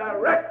sent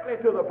directly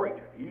to the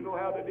preacher. You know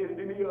how they did it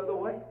any other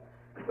way?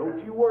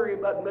 Don't you worry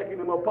about making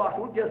them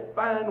apostles. Just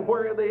find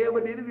where they ever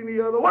did it any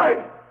other way.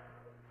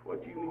 That's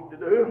what you need to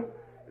do.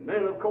 And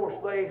then, of course,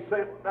 they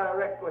sent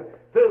directly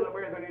to the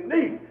brethren in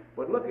need.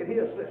 But look at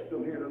his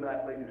system here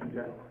tonight, ladies and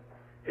gentlemen.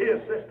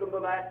 His system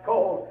tonight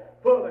calls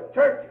for the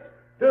churches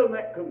to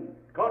make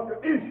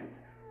contributions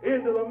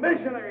into the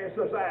missionary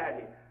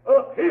society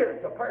up here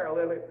to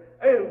parallel it,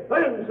 and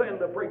then send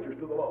the preachers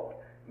to the Lord.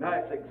 Now,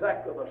 it's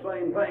exactly the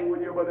same thing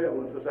with your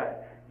benevolent society.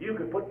 You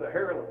could put the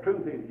herald of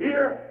truth in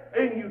here,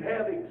 and you'd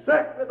have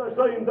exactly the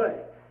same thing.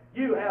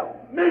 You have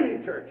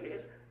many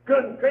churches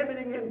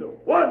contributing into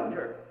one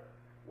church.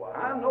 Well,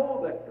 I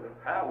know that the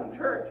Highland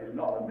Church is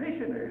not a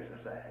missionary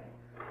society.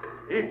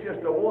 It's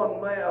just a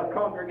one-man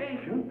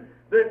congregation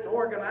that's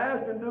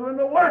organized and doing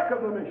the work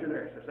of the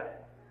missionary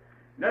society.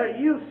 Now,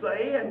 you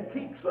say and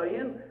keep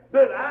saying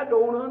that I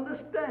don't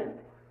understand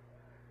it.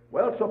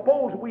 Well,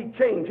 suppose we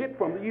change it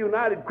from the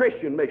United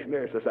Christian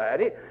Missionary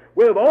Society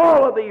with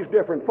all of these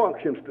different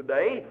functions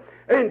today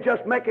and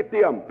just make it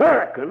the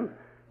American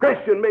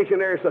Christian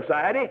Missionary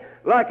Society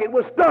like it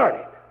was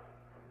started.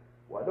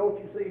 Why, don't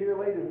you see here,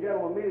 ladies and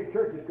gentlemen, many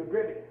churches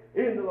contribute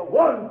into the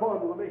one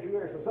fund of the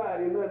Missionary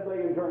Society, and then they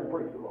in turn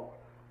preach the Lord.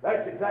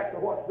 That's exactly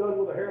what's done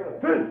with the Herald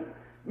of Truth.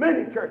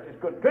 Many churches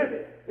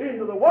contribute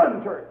into the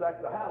one church,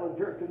 like the Highland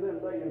Church, and then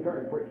they in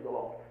turn preach the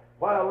Lord.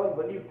 While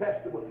the New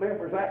Testament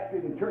members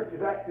acted and churches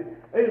acted,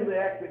 and they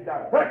acted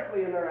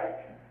directly in their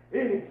action,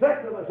 in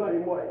exactly the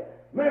same way.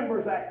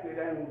 Members acted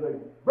and the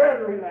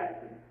brethren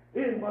acted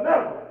in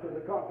benevolence, and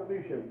the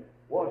contribution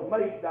was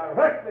made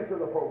directly to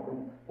the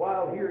program,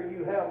 while here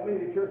you have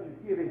many churches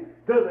giving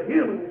to the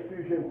human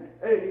institution,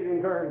 and it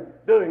in turn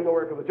doing the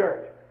work of the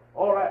church.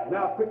 All right,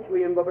 now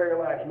quickly in the very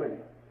last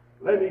minute,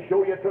 let me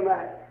show you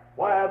tonight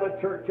why the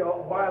church,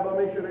 why the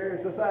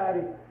missionary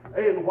society,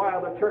 and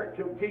why the church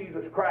of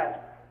Jesus Christ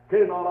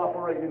cannot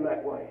operate in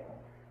that way.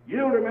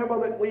 You remember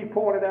that we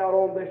pointed out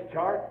on this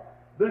chart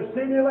the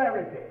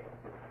similarity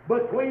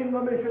between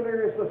the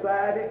missionary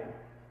society.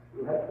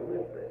 You'll have to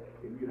lift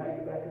that. Can you hang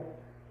it back up?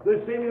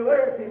 The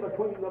similarity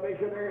between the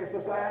missionary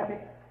society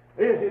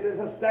is it is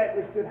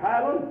established in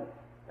Highland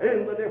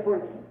and the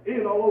difference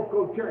in a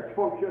local church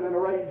function and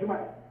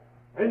arrangement.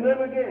 And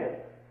then again,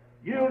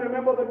 you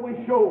remember that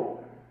we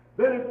showed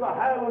that at the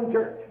Highland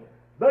Church,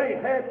 they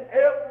had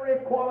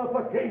every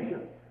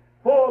qualification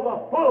for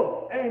the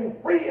full and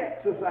free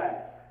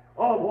exercise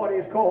of what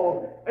is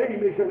called a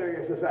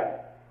missionary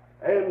society.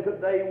 And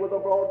today, with the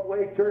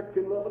Broadway Church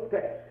in Lubbock,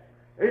 Texas,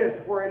 is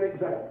for an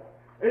example,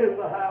 in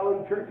the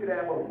Highland Church in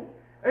Abilene,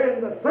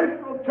 and the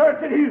Central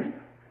Church in Houston.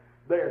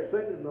 They're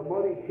sending the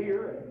money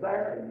here and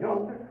there and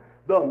yonder.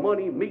 The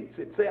money meets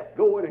itself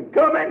going and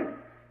coming.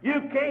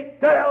 You can't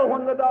tell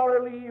when the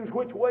dollar leaves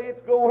which way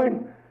it's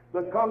going.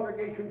 The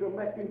congregations are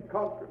making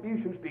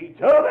contributions to each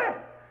other,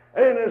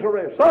 and as a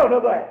result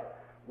of that,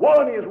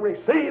 one is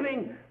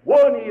receiving,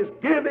 one is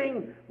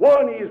giving,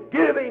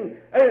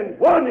 and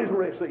one is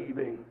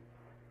receiving.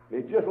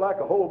 It's just like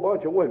a whole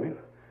bunch of women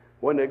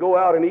when they go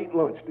out and eat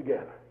lunch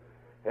together.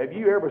 Have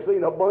you ever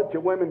seen a bunch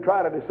of women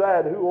try to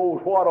decide who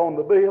owes what on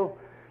the bill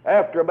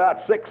after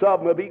about 6 of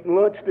them have eaten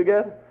lunch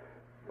together?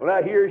 Well,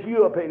 now here's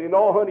you a penny.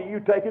 No, honey,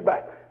 you take it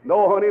back.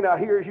 No, honey, now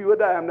here's you a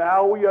dime.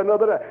 Now I'll owe you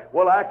another dime.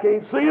 Well, I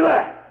can't see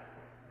that.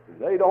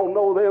 They don't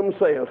know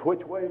themselves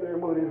which way their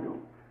money's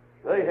going.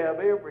 They have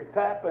every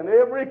type and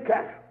every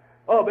kind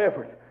of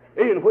effort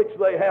in which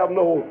they have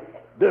no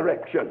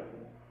direction.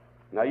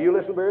 Now you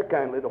listen very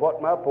kindly to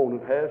what my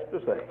opponent has to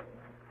say.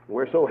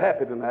 We're so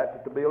happy tonight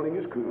that the building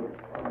is cool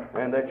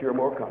and that you're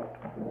more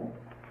comfortable.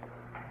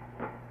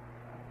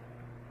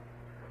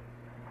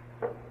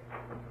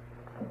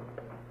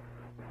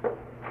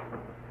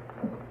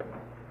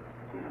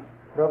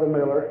 Brother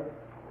Miller,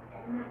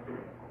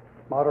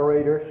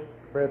 moderators,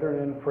 brethren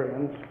and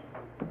friends,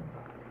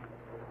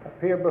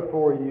 appear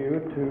before you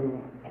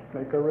to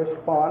make a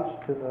response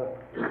to the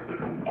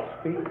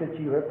speech that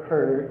you have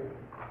heard.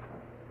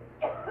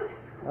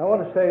 I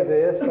want to say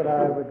this, that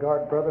I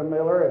regard Brother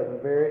Miller as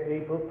a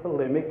very able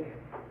polemic.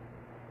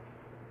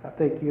 I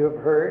think you have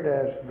heard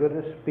as good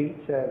a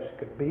speech as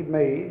could be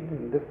made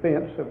in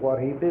defense of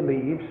what he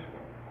believes.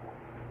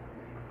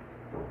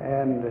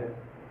 And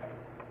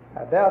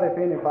I doubt if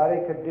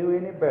anybody could do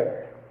any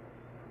better.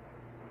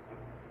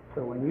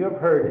 So when you have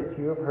heard it,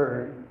 you have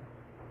heard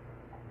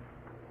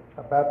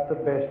about the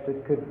best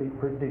that could be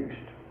produced.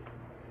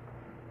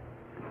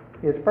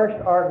 His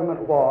first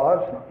argument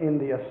was in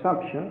the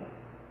assumption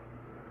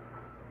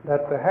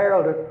that the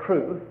Herald of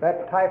Truth,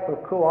 that type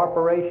of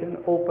cooperation,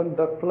 opened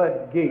the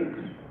floodgates.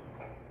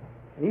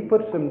 He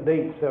put some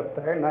dates up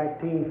there,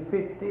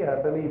 1950,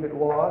 I believe it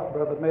was,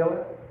 Brother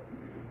Miller.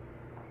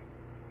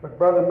 But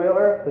Brother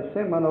Miller, the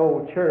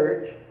Seminole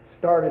Church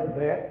started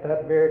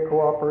that very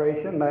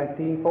cooperation,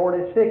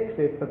 1946.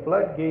 If the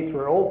floodgates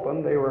were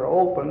open, they were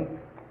opened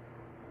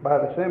by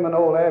the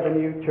Seminole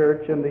Avenue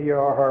Church and the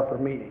E.R. Harper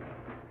meeting.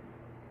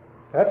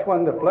 That's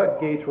when the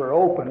floodgates were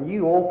open.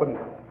 You opened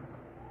them.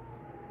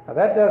 Now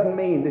that doesn't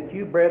mean that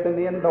you, brethren,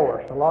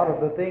 endorse a lot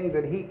of the things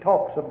that he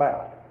talks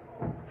about.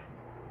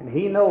 And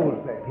he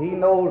knows that. He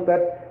knows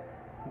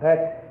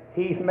that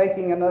he's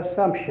making an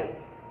assumption.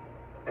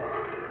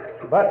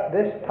 But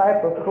this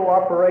type of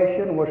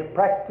cooperation was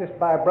practiced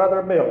by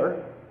Brother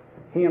Miller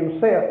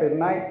himself in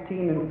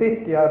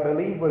 1950, I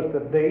believe, was the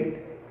date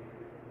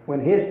when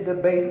his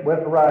debate with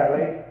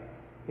Riley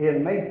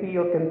in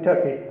Mayfield,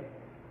 Kentucky.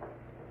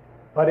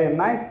 But in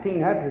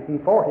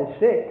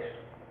 1946,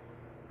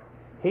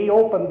 he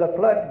opened the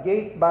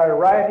floodgate by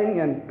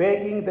writing and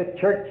begging the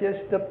churches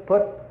to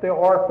put the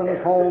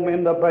orphans' home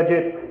in the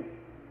budget.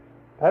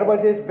 That was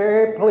his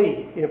very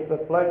plea. If the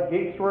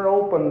floodgates were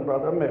open,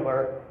 Brother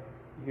Miller,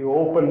 you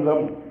opened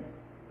them.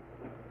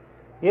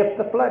 If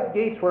the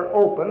floodgates were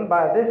opened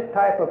by this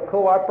type of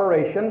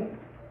cooperation,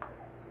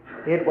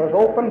 it was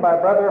opened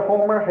by Brother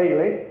Homer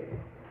Haley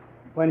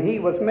when he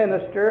was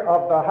minister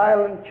of the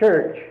Highland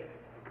Church,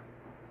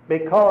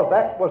 because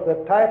that was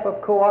the type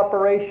of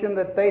cooperation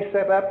that they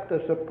set up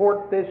to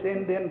support this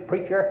Indian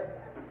preacher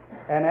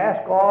and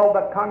ask all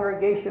the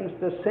congregations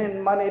to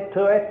send money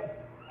to it,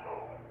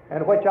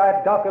 and which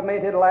I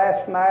documented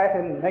last night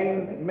and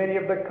named many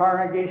of the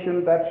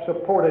congregations that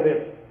supported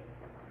it.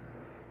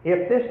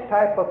 If this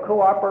type of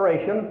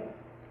cooperation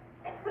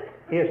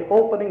is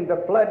opening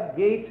the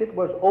floodgates, it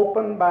was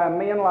opened by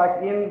men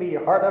like N.B.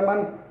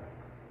 Hardeman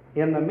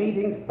in the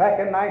meetings back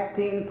in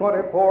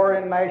 1924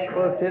 in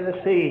Nashville,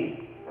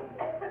 Tennessee.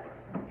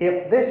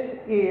 If this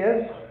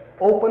is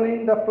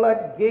opening the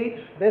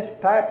floodgates, this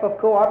type of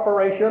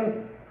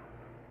cooperation,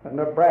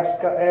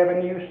 Nebraska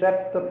Avenue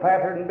set the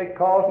pattern,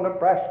 because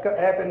Nebraska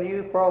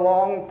Avenue for a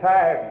long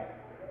time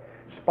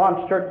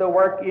sponsored the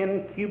work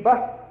in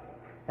Cuba,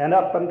 and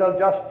up until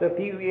just a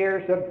few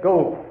years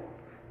ago,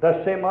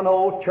 the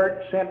Seminole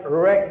Church sent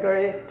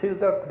regularly to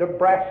the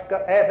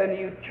Nebraska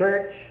Avenue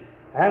Church,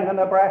 and the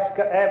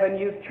Nebraska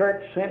Avenue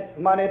Church sent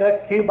money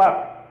to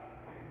Cuba.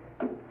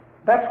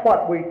 That's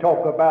what we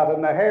talk about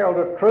in the Herald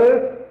of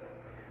Truth.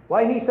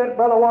 Why, he said,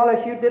 Brother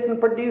Wallace, you didn't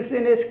produce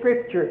any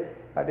scripture.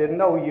 I didn't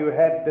know you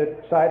had to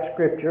cite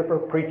scripture for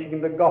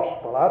preaching the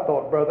gospel. I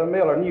thought Brother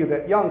Miller knew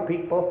that young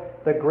people,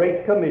 the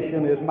Great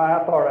Commission is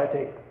my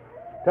authority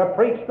to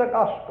preach the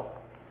gospel.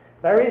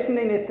 There isn't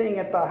anything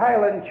at the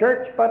Highland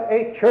Church but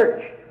a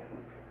church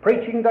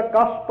preaching the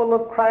gospel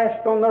of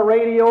Christ on the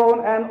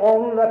radio and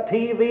on the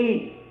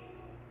TV.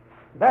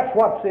 That's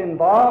what's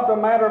involved, a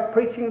matter of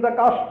preaching the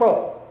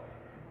gospel.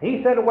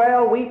 He said,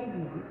 well, we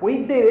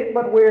did it,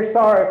 but we're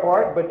sorry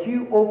for it, but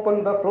you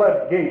opened the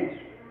floodgates.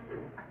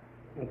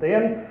 And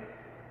then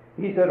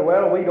he said,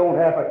 well, we don't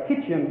have a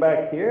kitchen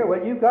back here.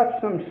 Well, you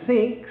got some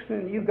sinks,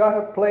 and you got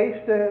a place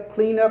to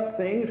clean up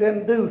things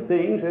and do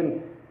things,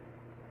 and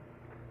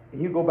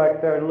you go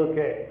back there and look at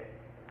it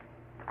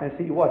and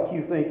see what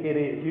you think it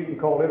is. You can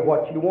call it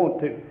what you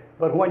want to.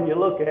 But when you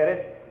look at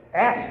it,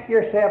 ask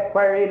yourself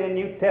where in the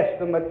New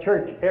Testament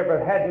church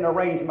ever had an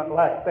arrangement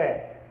like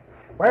that.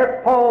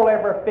 Where Paul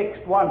ever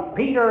fixed one,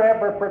 Peter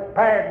ever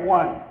prepared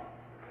one.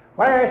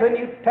 Where is a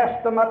New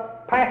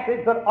Testament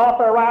passage that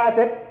authorized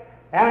it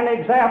and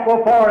an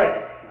example for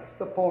it? That's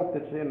the point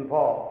that's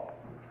involved.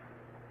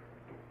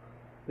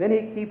 Then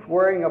he keeps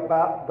worrying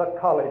about the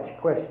college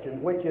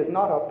question, which is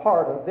not a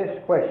part of this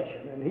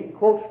question. And he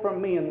quotes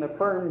from me in the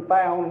Firm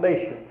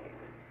Foundation.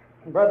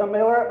 Brother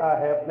Miller, I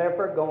have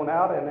never gone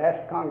out and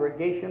asked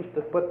congregations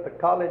to put the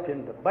college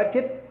in the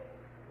budget.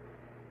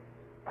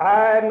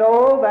 I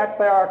know that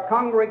there are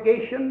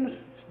congregations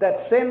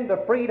that send to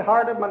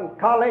Freed-Hardeman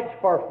College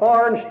for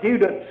foreign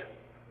students.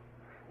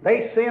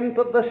 They send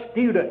to the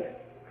student.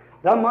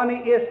 The money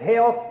is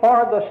held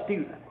for the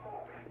student,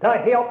 to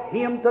help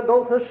him to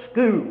go to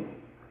school.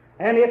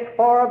 And it's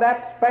for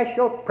that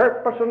special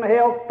purpose and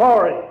held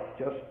for it,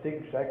 just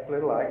exactly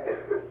like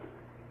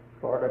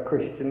Florida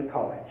Christian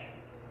College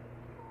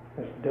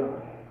has done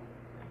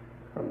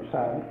from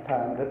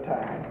time to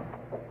time.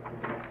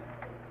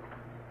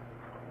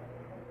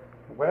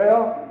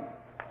 Well,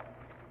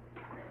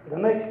 the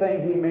next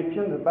thing he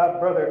mentioned about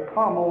Brother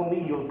Tom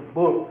O'Neill's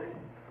book.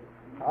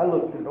 I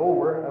looked it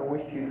over. I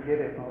wish you'd get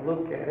it and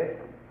look at it.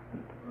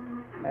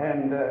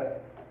 And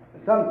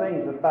some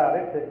things about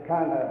it that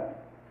kind of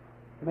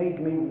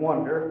made me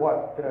wonder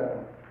what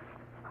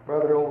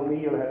Brother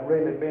O'Neill had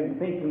really been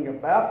thinking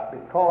about,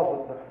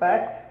 because of the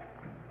fact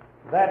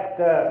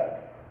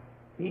that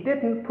he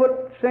didn't put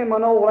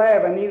Seminole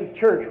Avenue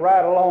Church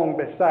right along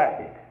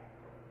beside it,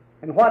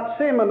 and what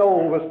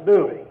Seminole was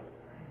doing.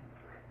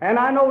 And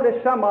I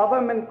noticed some of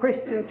them in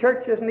Christian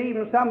churches, and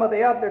even some of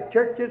the other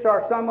churches,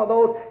 or some of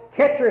those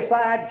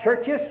Catcherside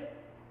churches,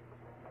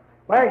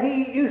 where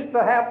he used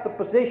to have the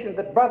position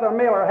that Brother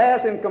Miller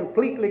has and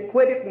completely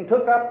quit it and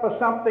took up for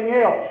something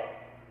else.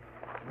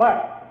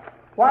 But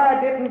why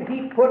didn't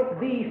he put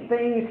these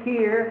things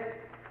here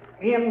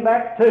in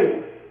that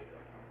too?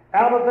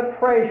 Out of the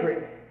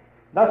treasury.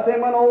 The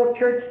Seminole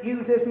Church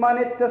uses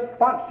money to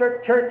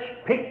sponsor church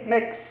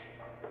picnics.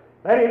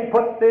 Let him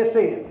put this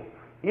in.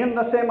 In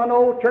the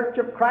Seminole Church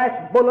of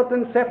Christ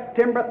Bulletin,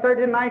 September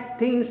 30,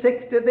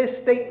 1960,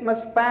 this statement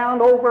was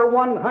found: over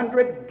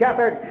 100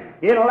 gathered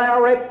in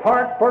Lowry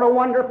Park for a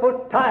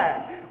wonderful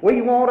time.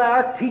 We want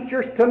our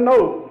teachers to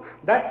know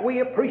that we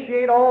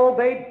appreciate all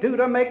they do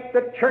to make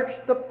the church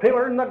the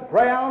pillar and the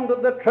ground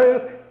of the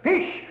truth.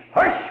 Fish,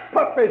 hush,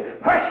 puppies,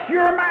 hush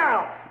your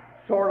mouth.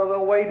 Sort of the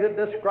way to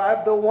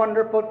describe the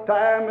wonderful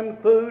time and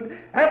food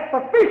at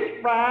the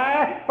fish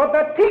fry for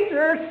the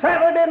teachers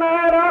Saturday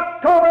night,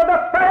 October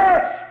the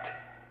 1st.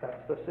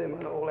 That's the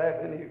Seminole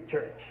Avenue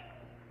Church.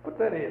 Put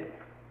that in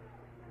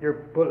your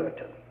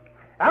bulletin.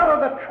 Out of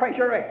the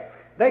treasury,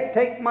 they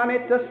take money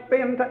to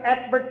spend to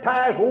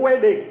advertise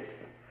weddings.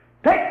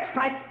 Take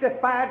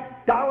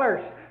sanctified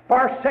dollars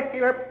for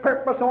secular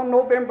purpose. On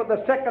November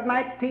the 2nd,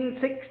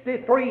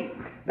 1963,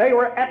 they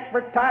were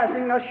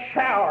advertising a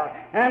shower,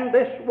 and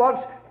this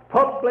was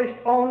published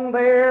on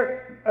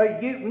their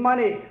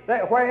money,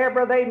 that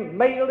wherever they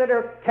mailed it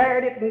or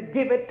carried it and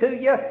give it to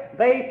you,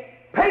 they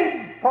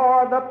paid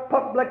for the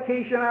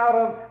publication out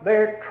of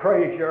their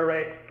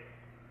treasury.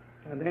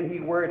 And then he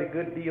worried a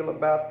good deal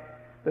about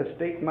the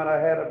statement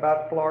I had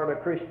about Florida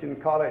Christian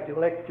College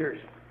lectures.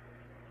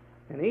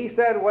 And he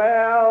said,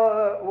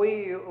 well,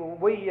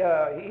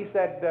 he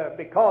said,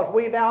 because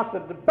we announced a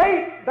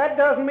debate, that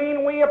doesn't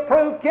mean we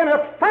approve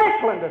Kenneth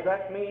Franklin. Does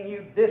that mean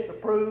you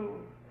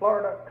disapprove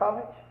Florida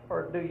College,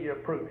 or do you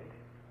approve it?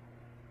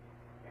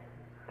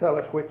 Tell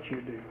us which you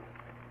do.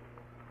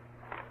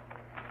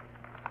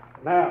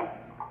 Now,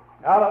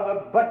 out of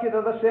the budget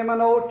of the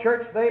Seminole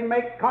Church, they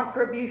make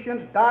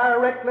contributions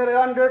directly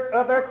to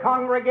other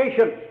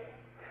congregations.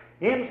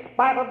 In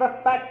spite of the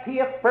fact he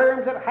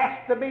affirms it has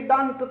to be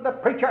done to the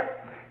preacher.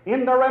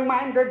 In the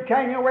reminder,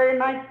 January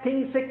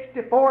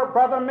 1964,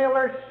 Brother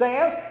Miller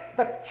says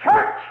the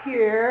church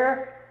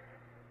here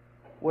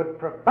would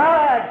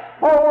provide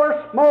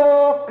 4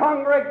 small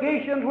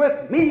congregations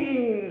with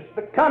meetings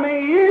the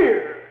coming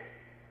year.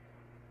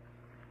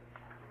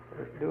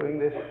 They're doing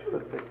this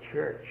with the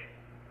church.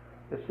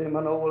 The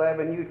Seminole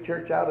Avenue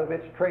Church, out of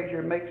its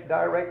treasure, makes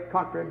direct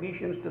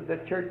contributions to the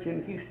church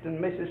in Houston,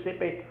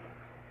 Mississippi.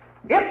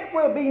 It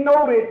will be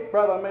noted,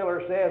 Brother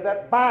Miller says,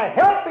 that by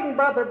helping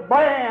Brother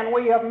Brand,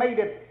 we have made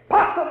it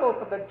possible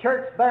for the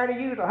church there to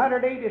use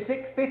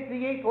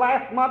 $186.58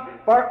 last month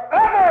for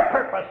other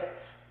purposes.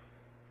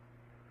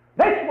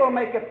 This will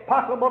make it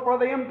possible for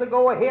them to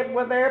go ahead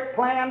with their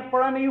plans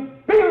for a new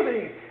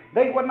building.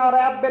 They would not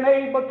have been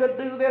able to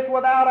do this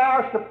without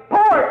our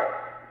support.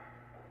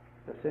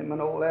 The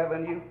Seminole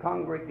Avenue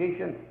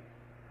congregation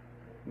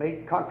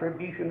made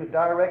contributions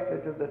directly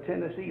to the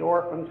Tennessee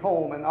Orphans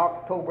Home in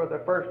October the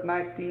 1st,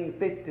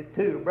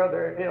 1952.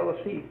 Brother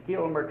L.C.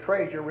 Gilmer,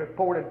 treasurer,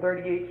 reported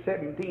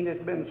 $38.17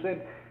 has been sent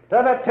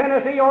to the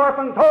Tennessee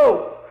Orphans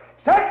Home.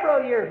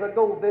 Several years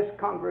ago, this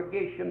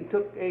congregation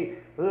took a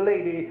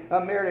lady,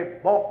 Mary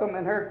Balcom,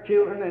 and her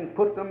children and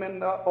put them in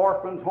the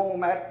orphans'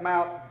 home at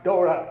Mount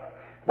Dora.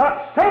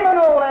 The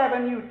Seminole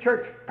Avenue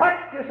Church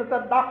practices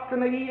the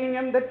doctrine of eating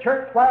in the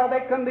church while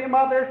they condemn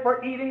others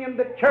for eating in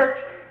the church.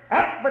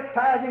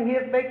 Advertising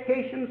his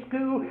vacation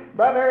school,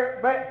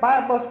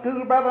 Bible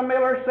school, Brother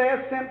Miller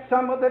says, since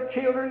some of the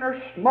children are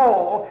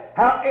small,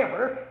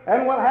 however,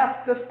 and will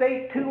have to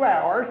stay 2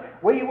 hours,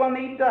 we will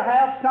need to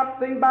have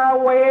something by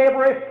way of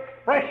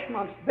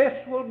refreshments. This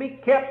will be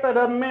kept at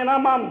a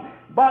minimum,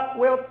 but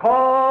we'll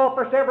call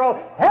for several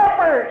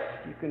helpers.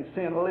 You can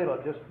send a little,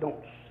 just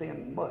don't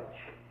send much.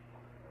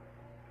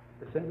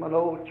 The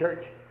Seminole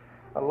Church,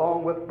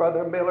 along with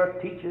Brother Miller,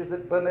 teaches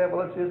that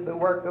benevolence is the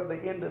work of the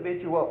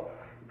individual.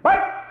 But,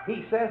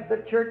 he says,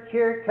 the church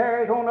here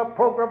carries on a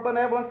program of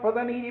benevolence for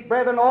the needy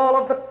brethren all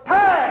of the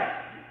time.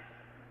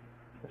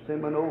 The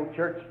Seminole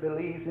Church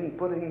believes in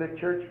putting the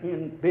church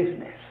in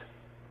business.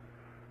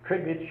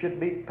 Tribute should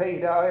be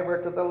paid,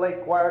 however, to the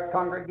Lake Wire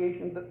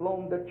congregation that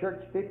loaned the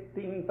church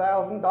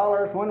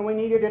 $15,000 when we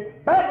needed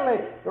it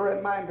badly. The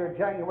reminder,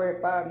 January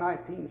 5,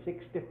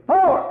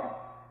 1964.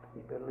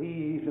 He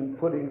believes in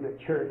putting the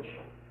church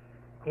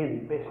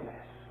in business.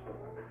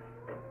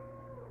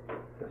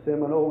 The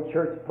Seminole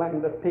Church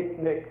planned a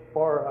picnic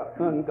for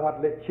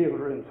ungodly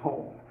children's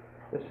home.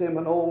 The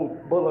Seminole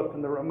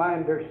Bulletin, the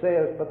reminder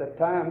says, by the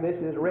time this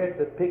is read,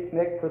 the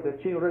picnic for the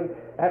children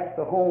at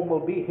the home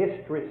will be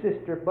history.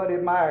 Sister Buddy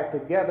Meyer,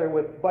 together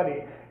with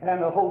Buddy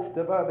and a host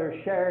of others,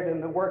 shared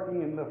in the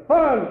working and the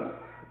fun.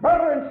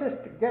 Brother and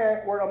Sister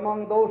Garrett were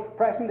among those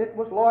present. It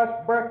was Lois'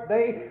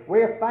 birthday.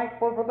 We're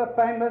thankful for the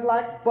families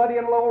like Buddy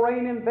and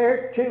Lorraine and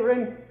their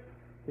children.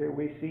 Here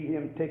we see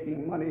him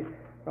taking money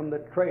from the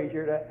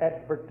treasurer to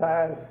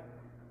advertise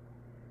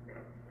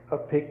a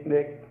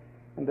picnic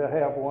and to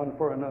have one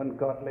for an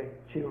ungodly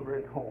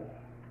children's home.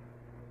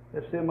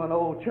 The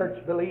Seminole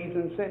Church believes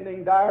in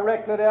sending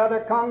directly to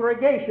other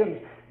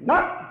congregations,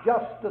 not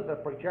just to the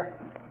preacher.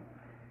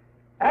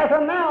 As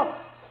of now,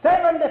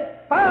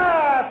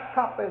 75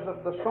 copies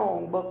of the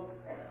songbook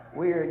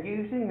we are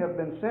using have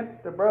been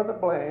sent to Brother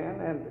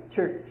Bland and the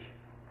church.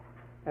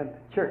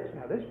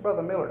 Now, this is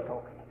Brother Miller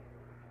talking.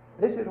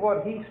 This is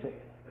what he said.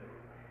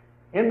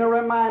 In the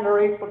reminder,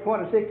 April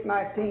 26,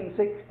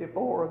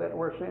 1964, that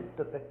were sent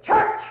to the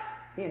church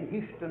in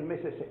Houston,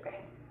 Mississippi.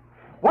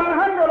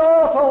 100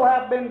 also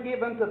have been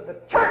given to the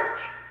church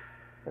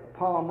at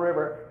Palm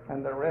River,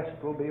 and the rest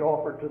will be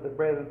offered to the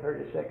Brethren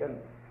 32nd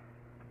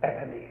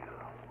Avenue.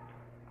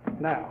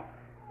 Now,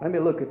 let me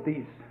look at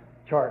these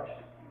charts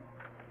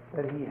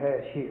that he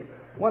has here.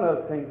 One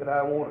other thing that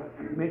I want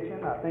to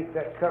mention, I think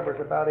that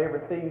covers about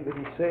everything that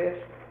he says.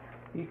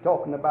 He's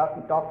talking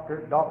about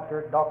doctor,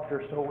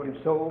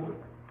 so-and-so.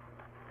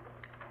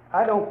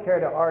 I don't care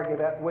to argue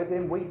that with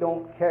him. We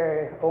don't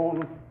carry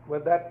on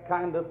with that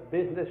kind of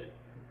business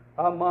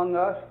among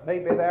us.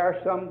 Maybe there are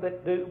some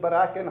that do, but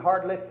I can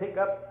hardly pick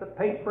up the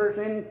papers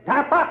in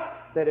Tampa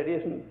that it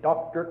isn't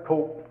Dr.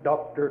 Cope,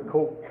 Dr.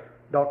 Cope,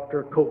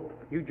 Dr. Cope.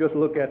 You just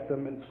look at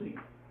them and see.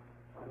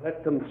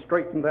 Let them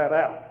straighten that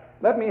out.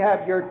 Let me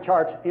have your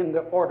charts in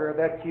the order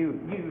that you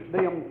use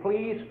them,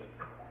 please,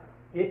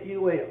 if you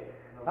will.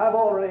 I've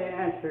already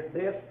answered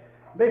this.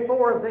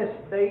 Before this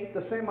date,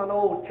 the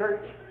Seminole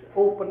Church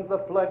opened the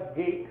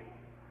floodgate.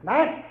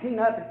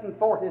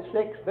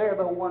 1946, they're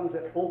the ones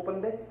that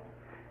opened it.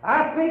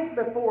 I think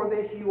before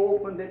this you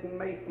opened it in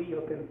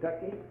Mayfield,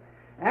 Kentucky.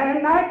 And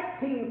in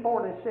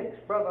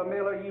 1946, Brother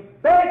Miller, you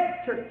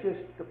begged churches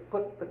to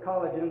put the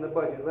college in the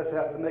budget. Let's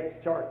have the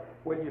next chart,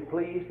 will you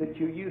please, that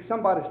you use.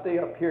 Somebody stay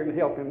up here and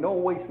help him.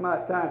 Don't waste my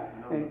time.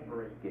 And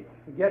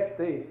get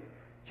the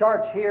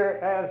charts here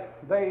as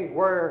they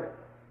were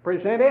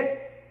presented.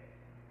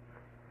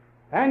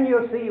 And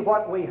you'll see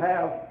what we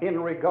have in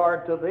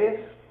regard to this.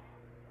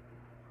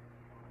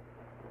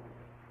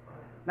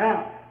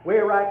 Now,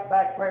 we're right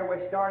back where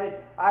we started.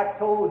 I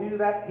told you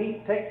that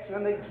he takes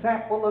an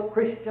example of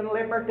Christian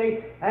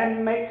liberty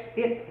and makes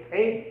it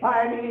a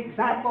binding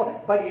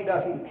example, but he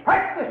doesn't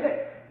practice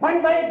it.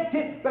 When they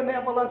did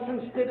benevolence,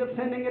 instead of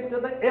sending it to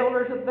the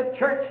elders of the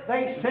church,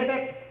 they sent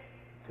it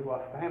to a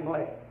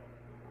family.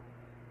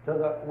 To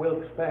the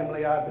Wilkes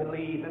family, I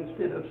believe,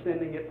 instead of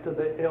sending it to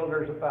the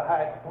elders of the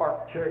Hyde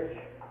Park Church.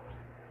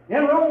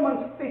 In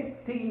Romans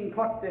 15,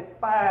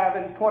 25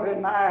 and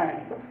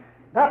 29,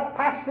 the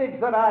passage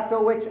to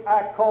which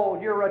I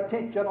called your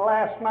attention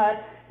last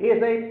night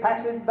is a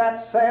passage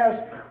that says,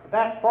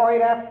 that for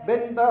it hath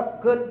been the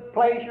good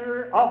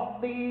pleasure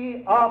of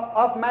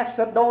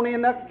Macedonia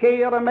and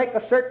Achaia to make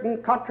a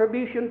certain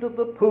contribution to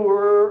the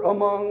poor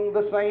among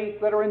the saints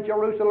that are in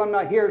Jerusalem.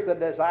 Now here's the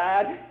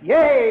design.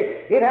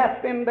 Yea, it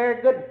hath been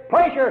their good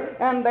pleasure,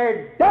 and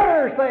their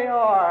debtors they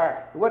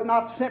are. It would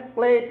not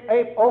simply,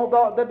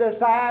 the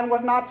design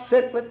was not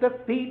simply to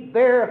feed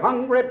their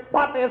hungry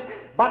bodies,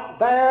 but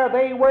there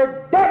they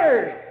were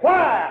debtors.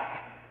 Why?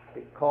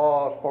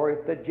 Because for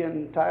if the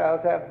Gentiles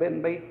have been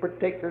made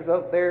partakers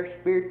of their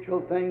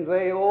spiritual things,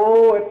 they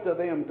owe it to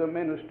them to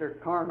minister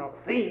carnal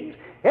things.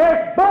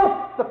 There's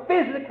both the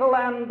physical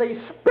and the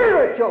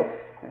spiritual.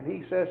 And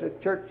he says the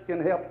church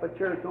can help the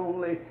church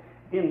only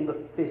in the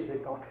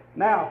physical.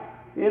 Now,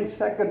 in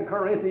 2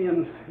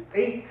 Corinthians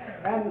 8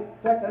 and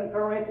 2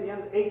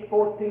 Corinthians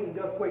 8:14,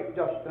 just wait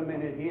just a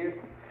minute here.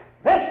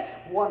 This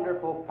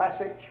wonderful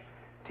passage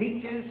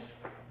teaches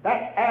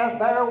that as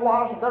there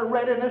was the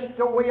readiness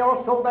to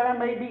will, so there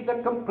may be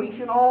the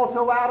completion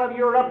also out of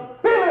your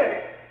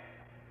ability.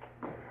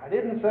 I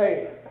didn't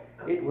say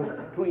it was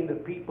between the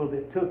people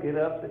that took it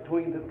up,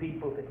 between the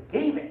people that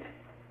gave it.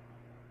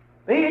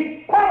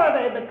 The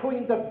equality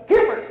between the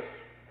givers,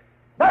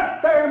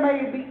 that there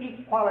may be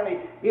equality.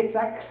 It's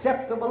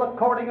acceptable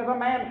according as a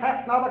man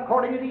hath not,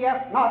 according as he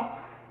hath not.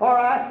 For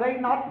I say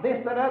not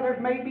this, that others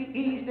may be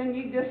eased in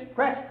ye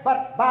distress,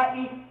 but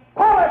by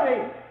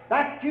equality,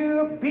 that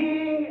you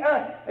being,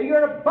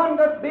 your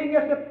abundance being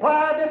a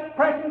supply this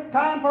present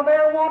time for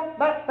their want,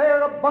 that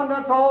their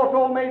abundance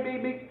also may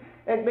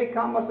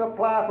become a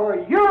supply for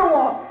your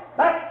want,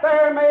 that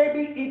there may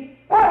be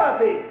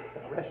equality.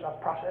 The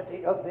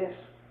reciprocity of this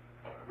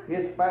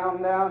is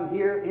found down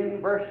here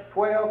in verse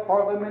 12.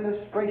 For the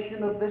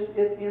ministration of this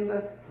is in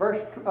the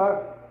verse,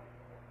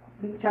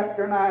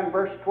 chapter 9,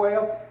 verse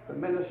 12. The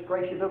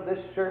ministration of this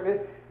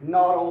service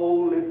not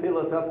only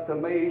filleth up to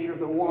measure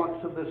the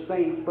wants of the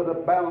saints, but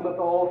aboundeth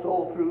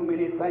also through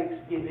many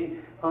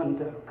thanksgiving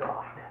unto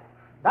God.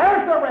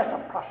 There's the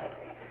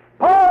reciprocity.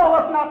 Paul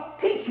is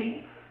not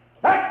teaching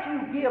that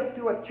you give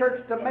to a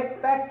church to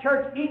make that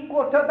church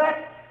equal to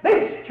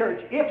this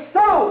church. If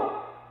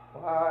so,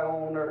 why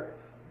on earth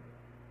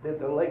did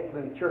the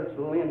Lakeland Church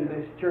lend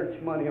this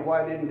church money?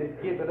 Why didn't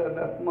it give it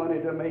enough money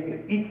to make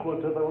it equal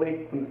to the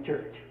Lakeland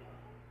Church?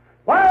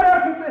 Why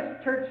doesn't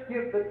this church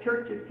give the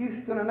church at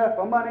Houston enough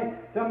money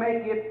to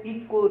make it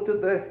equal to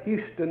the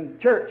Houston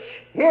church?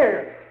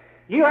 Here,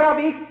 you have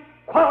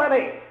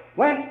equality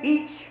when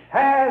each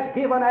has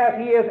given as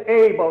he is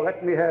able.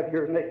 Let me have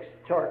your next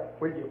chart,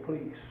 will you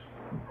please?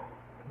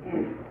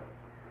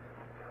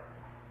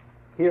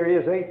 Here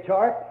is a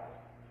chart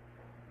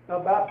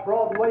about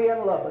Broadway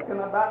and Lubbock and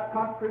about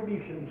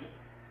contributions.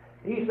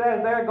 He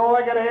says they're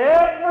going in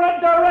every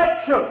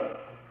direction.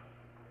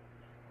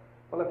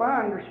 Well, if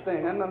I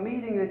understand, the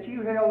meeting that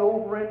you held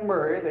over in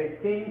Murray, they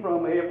came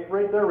from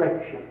every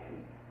direction.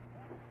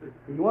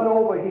 He went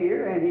over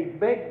here and he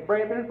begged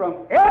brethren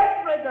from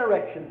every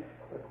direction.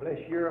 But bless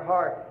your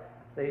heart,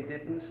 they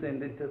didn't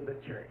send it to the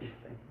church.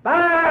 They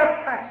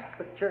bypassed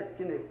the church,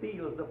 and it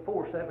feels the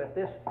force of it.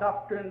 This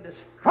doctrine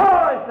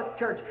destroys the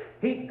church.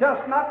 He does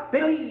not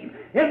believe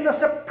in the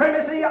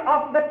supremacy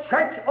of the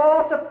church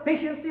or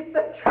sufficiency of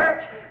the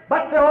church,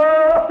 but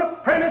the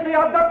supremacy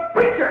of the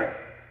preacher.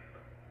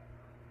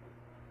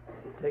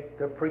 Take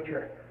the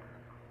preacher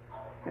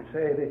and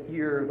say that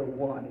you're the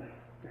one.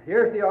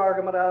 Here's the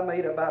argument I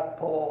made about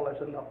Paul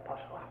as an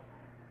apostle.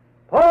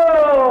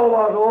 Paul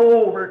was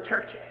over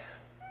churches.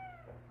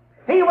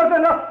 He was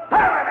an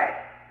authority.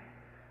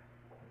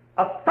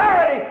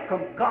 Authority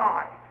from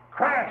God,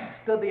 Christ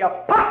to the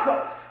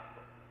apostles.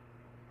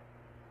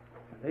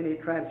 And then he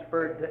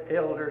transferred to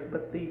elders,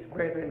 but these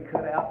brethren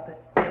cut out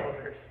the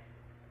elders.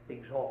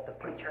 Exalt the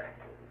preacher.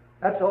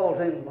 That's all's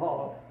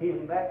involved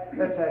in that.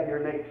 Let's have your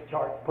next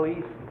chart,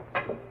 please.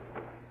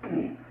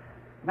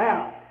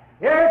 Now,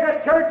 here's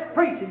the church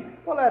preaching.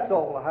 Well, that's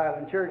all the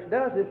Highland Church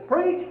does is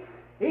preach.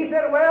 He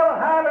said, well,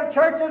 the Highland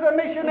Church is a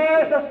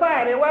missionary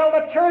society. Well,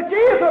 the church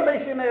is a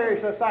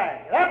missionary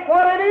society. That's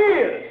what it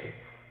is.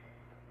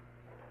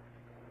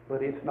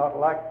 But it's not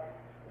like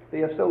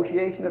the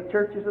Association of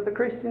Churches of the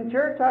Christian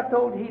Church. I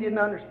told you he didn't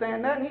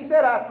understand that, and he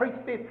said, I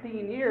preached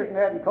 15 years and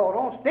hadn't caught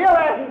on. Still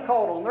hasn't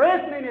caught on. There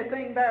isn't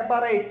anything there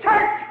but a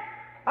church.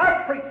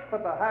 I preached for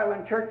the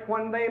Highland Church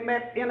when they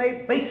met in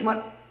a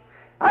basement.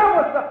 I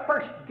was the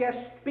first guest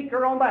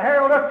speaker on the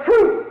Herald of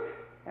Truth.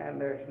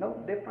 And there's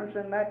no difference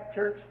in that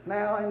church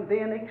now and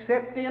then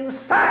except in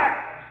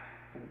size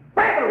and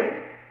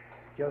gathering,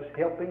 just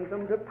helping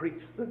them to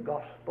preach the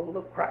gospel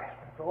of Christ.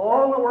 So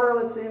all the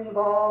world is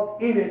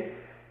involved in it.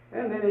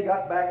 And then he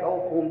got back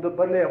off on the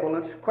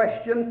benevolence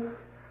question.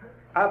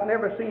 I've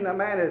never seen a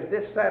man as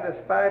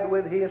dissatisfied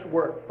with his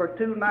work. For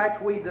 2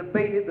 nights we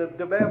debated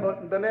the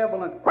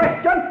benevolent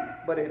question,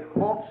 but it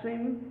haunts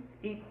him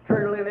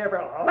eternally and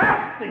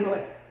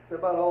everlastingly. That's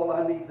about all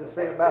I need to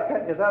say about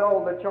that. Is that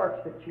all the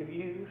charts that you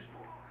used?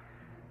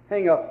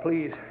 Hang up,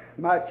 please.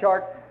 My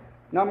chart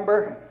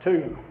number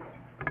 2.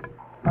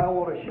 I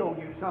want to show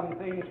you some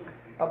things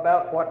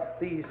about what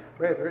these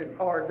brethren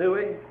are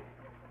doing.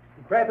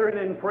 Brethren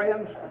and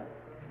friends,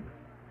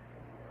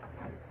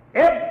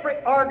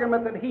 every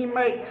argument that he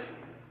makes,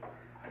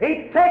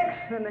 he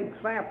takes an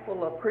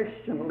example of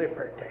Christian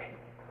liberty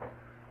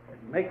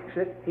and makes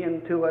it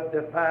into a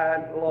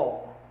divine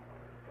law.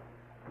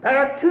 There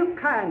are two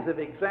kinds of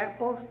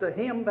examples. To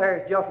him,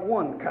 there's just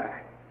one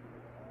kind.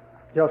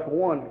 Just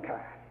one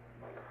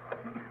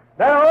kind.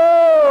 They're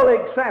all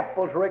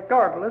examples,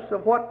 regardless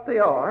of what they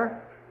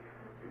are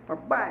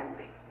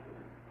binding.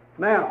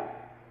 Now,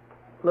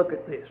 look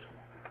at this.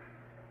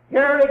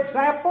 Here are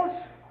examples.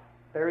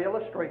 They're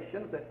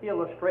illustrations that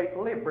illustrate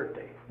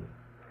liberty.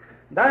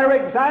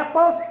 They're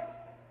examples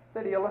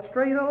that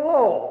illustrate a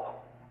law.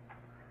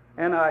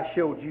 And I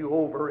showed you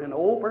over and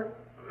over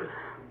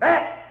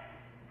that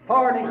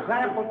for an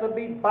example to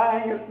be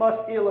binding, it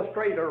must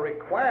illustrate a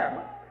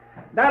requirement.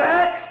 That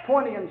Acts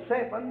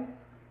 20:7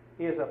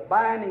 is a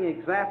binding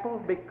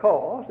example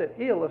because it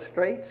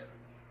illustrates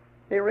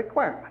a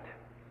requirement.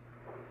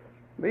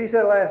 But he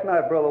said last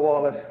night, Brother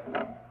Wallace,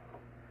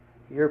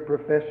 you're a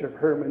professor of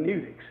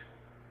hermeneutics.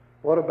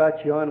 What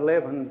about your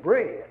unleavened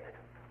bread?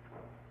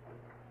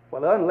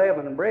 Well,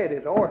 unleavened bread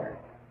is ordered.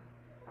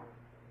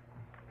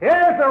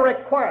 Here's a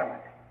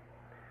requirement.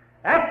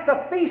 At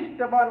the feast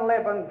of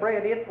unleavened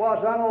bread, it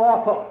was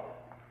unlawful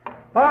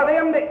for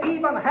them to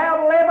even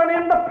have leaven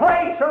in the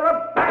place or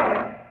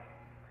about it.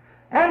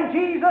 And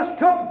Jesus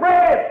took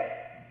bread,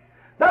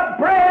 the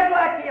bread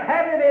like he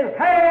had it in his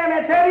hand,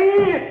 and said,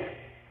 "Eat it."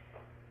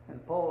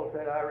 And Paul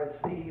said, "I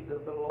received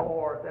of the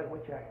Lord that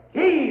which I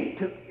gave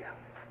to you."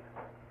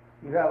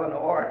 You have an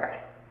order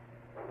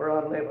for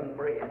unleavened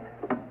bread.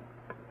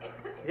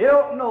 You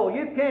don't know.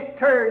 You can't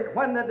turn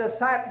when the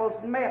disciples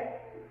met,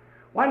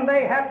 when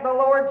they had the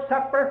Lord's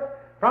Supper,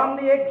 from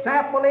the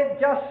example it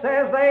just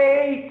says they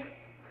ate.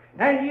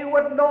 And you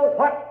wouldn't know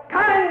what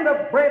kind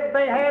of bread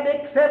they had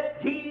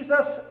except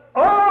Jesus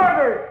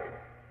ordered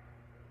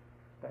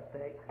that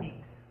they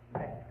eat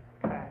that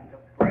kind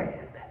of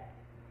bread.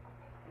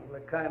 The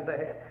kind they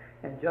had.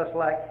 And just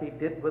like he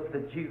did with the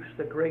juice,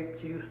 the grape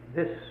juice,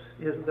 this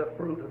is the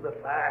fruit of the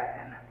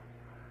vine.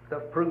 The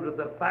fruit of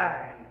the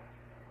vine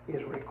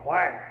is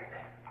required.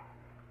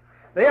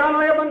 The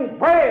unleavened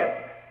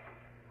bread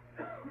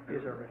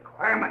is a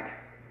requirement.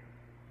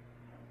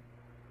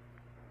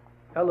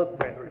 Now look,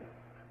 brethren.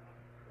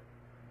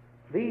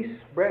 These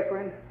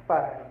brethren,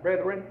 five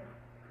brethren,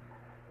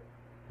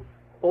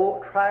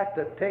 try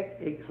to take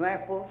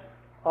examples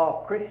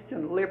of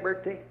Christian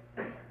liberty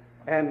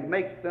and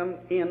make them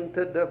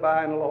into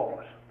divine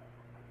laws.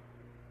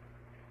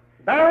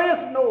 There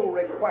is no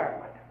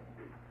requirement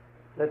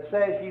that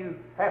says you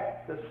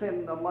have to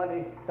send the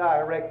money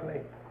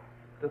directly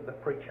to the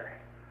preacher.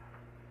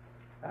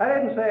 I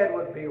didn't say it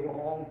would be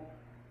wrong.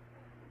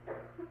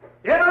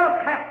 You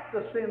don't have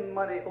to send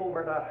money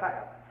over to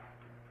Highland.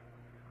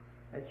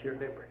 That's your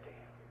liberty.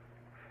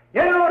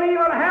 You don't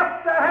even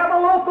have to have a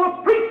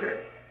local preacher.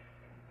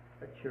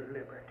 That's your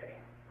liberty.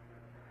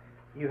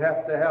 You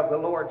have to have the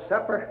Lord's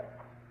Supper.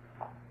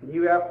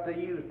 You have to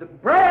use the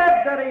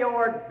bread that he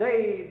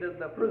ordained as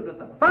the fruit of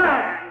the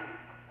vine.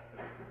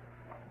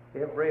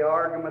 Every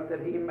argument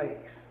that he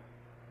makes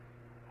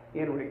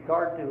in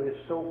regard to his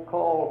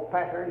so-called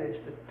pattern is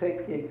to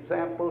take the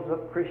examples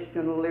of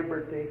Christian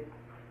liberty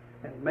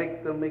and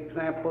make them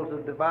examples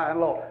of divine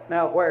law.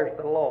 Now, where's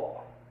the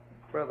law,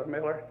 Brother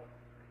Miller?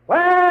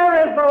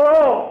 Where is the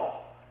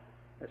law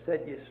that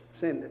said you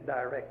send it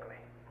directly?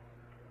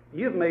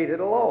 You've made it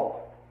a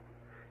law.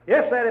 You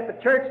said if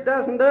the church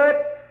doesn't do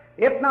it,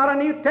 it's not a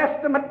New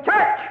Testament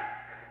church.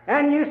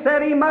 And you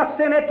said he must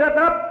send it to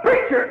the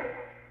preacher.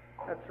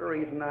 That's the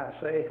reason I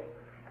say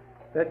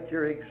that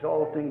you're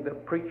exalting the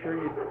preacher.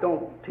 You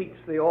don't teach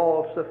the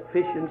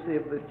all-sufficiency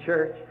of the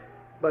church,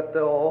 but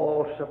the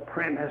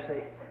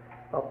all-supremacy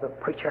of the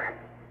preacher.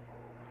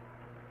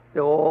 The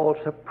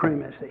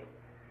all-supremacy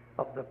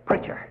of the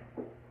preacher.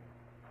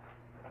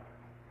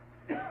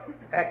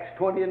 Acts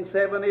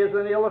 20:7 is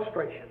an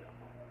illustration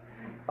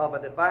of a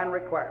divine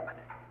requirement.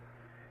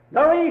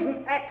 The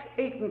reason Acts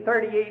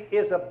 8:38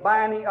 is a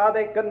binding, or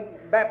the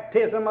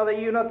baptism of the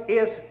eunuch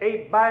is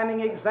a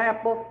binding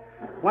example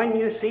when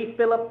you see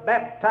Philip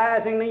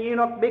baptizing the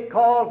eunuch,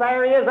 because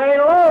there is a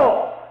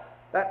law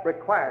that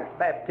requires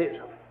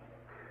baptism.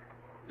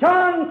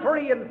 John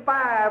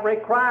 3:5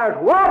 requires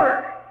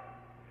water.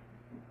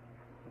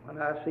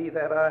 When I see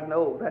that, I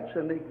know that's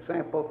an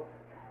example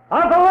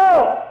of the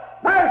law.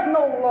 There's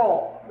no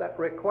law that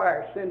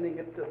requires sending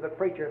it to the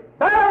preacher.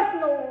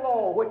 There's no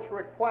law which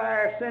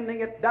requires sending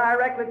it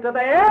directly to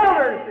the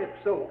elders. If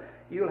so,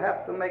 you'll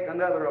have to make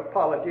another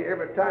apology.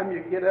 Every time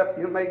you get up,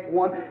 you make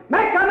one.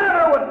 Make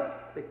another one!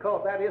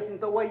 Because that isn't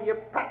the way you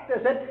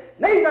practice it.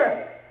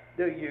 Neither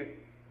do you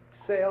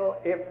sell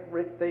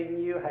everything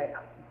you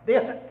have.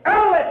 This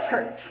early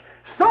church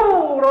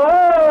sold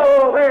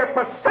all their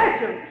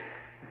possessions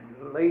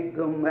and laid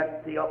them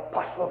at the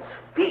apostles'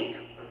 feet.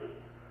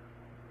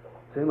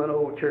 See, an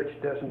old church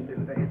doesn't do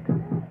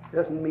that.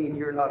 Doesn't mean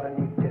you're not a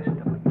New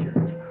Testament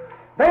church.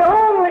 The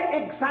only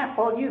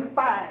example you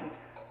find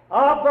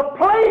of the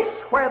place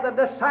where the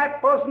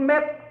disciples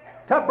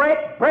met to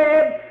break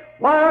bread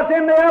was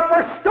in the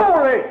upper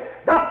story,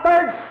 the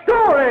third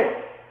story.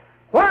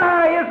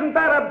 Why isn't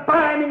that a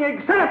binding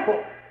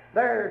example?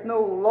 There's no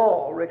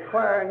law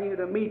requiring you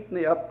to meet in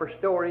the upper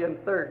story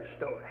and third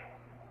story.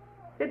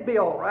 It'd be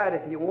all right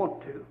if you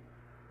want to,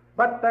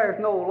 but there's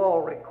no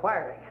law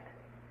requiring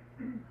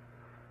it.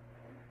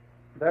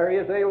 There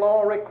is a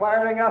law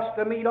requiring us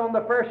to meet on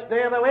the first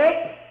day of the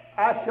week.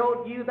 I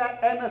showed you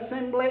that an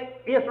assembly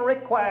is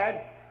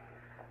required,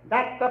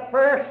 that the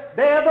first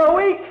day of the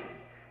week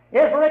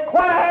is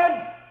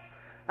required.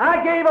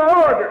 I gave an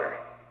order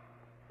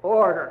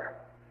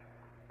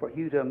for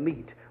you to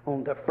meet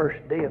on the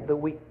first day of the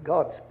week.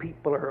 God's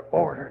people are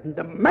ordered and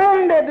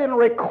demanded and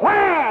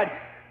required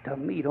to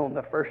meet on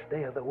the first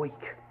day of the week.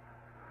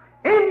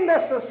 In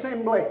this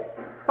assembly,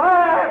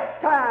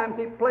 5 times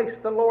he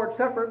placed the Lord's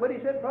Supper, but he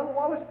said, Brother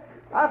Wallace,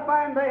 I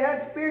find they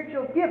had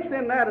spiritual gifts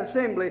in that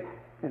assembly.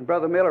 And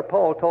Brother Miller,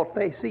 Paul taught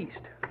they ceased.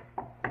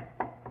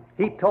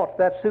 He taught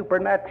that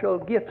supernatural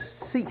gifts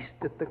ceased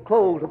at the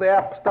close of the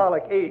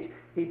apostolic age.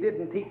 He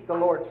didn't teach the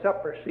Lord's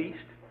Supper ceased.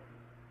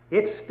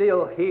 It's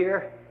still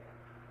here.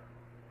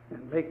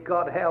 And may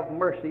God have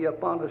mercy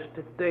upon us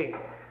today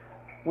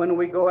when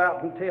we go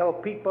out and tell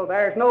people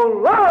there's no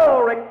law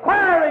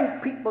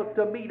requiring people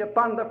to meet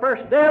upon the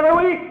first day of the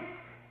week.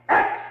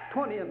 Acts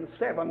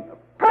 20:7, the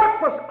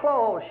purpose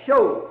clause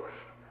shows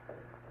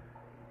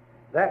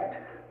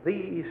that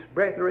these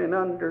brethren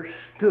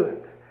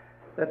understood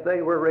that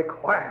they were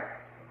required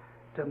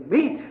to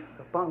meet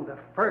upon the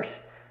first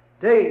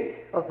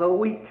day of the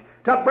week,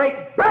 to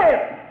break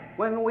bread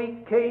when we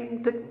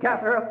came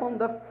together upon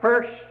the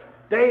first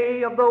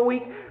day of the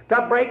week,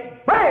 to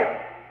break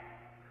bread.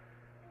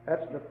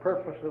 That's the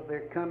purpose of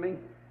their coming.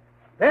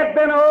 They've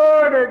been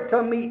ordered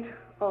to meet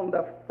on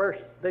the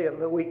first day of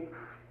the week.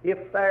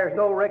 If there's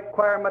no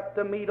requirement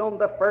to meet on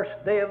the first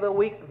day of the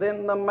week,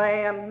 then the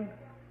man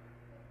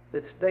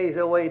that stays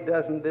away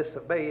doesn't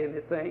disobey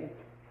anything.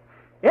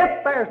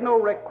 If there's no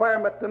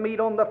requirement to meet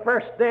on the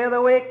first day of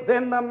the week,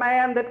 then the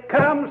man that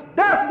comes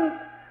doesn't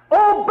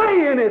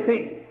obey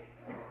anything.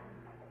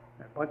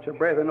 A bunch of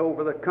brethren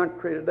over the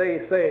country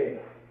today say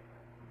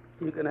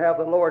you can have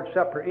the Lord's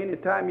Supper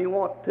anytime you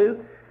want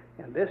to,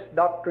 and this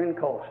doctrine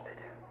caused it.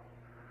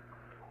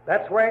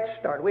 That's where it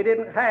started. We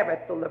didn't have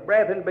it till the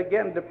brethren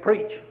began to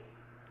preach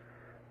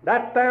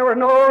that there were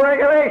no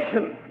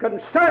regulations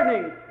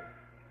concerning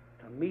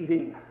the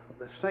meeting of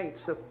the saints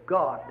of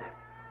God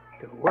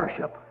to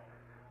worship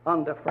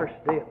on the first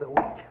day of the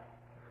week.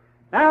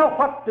 Now,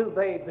 what do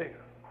they do?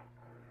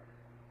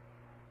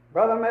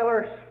 Brother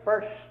Miller's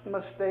first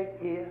mistake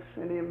is,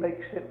 and he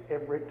makes it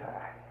every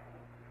time,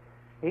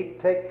 he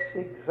takes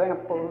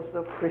examples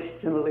of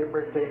Christian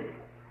liberty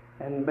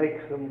and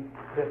makes them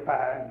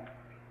divine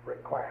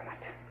requirement.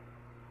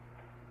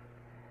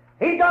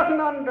 He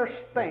doesn't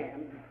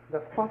understand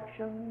the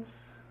functions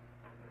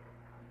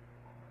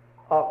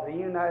of the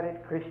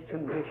United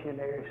Christian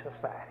Missionary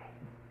Society.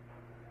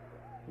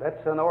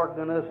 That's an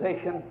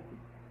organization.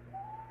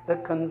 The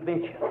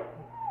convention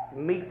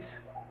meets.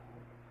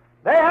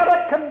 They have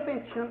a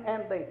convention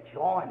and they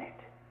join it.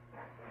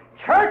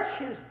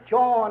 Churches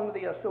join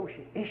the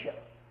association.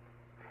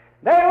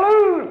 They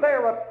lose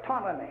their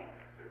autonomy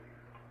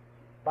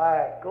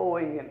by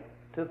going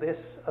into this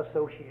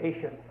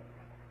association.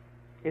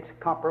 It's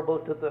comparable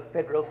to the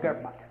federal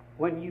government.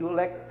 When you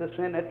elect the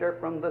senator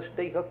from the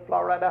state of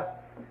Florida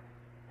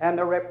and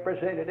a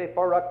representative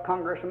or a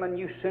congressman,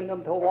 you send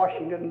them to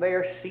Washington,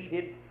 they're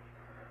seated.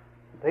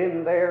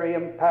 Then they're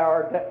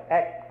empowered to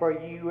act for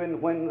you,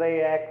 and when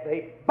they act,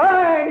 they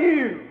bind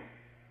you.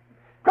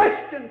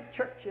 Christian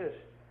churches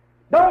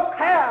don't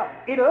have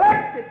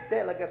elected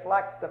delegates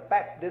like the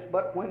Baptists,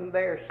 but when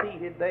they're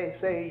seated, they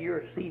say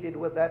you're seated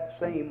with that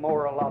same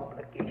moral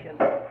obligation.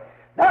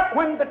 That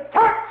when the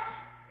church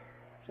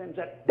sends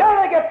a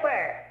delegate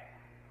there,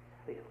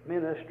 the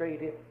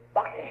administrative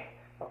body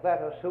of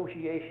that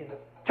association of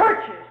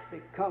churches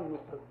becomes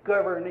the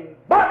governing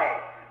body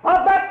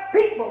of that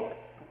people.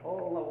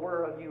 All the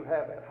world you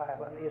have at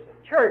Highland is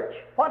a church.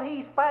 What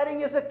he's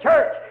fighting is a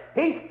church.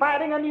 He's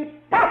fighting a New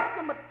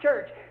Testament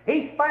church.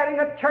 He's fighting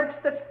a church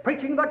that's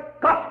preaching the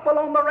gospel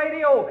on the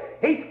radio.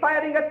 He's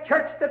fighting a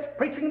church that's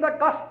preaching the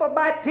gospel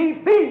by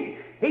TV.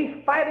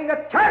 He's fighting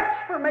a church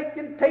for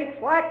making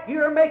tapes like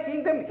you're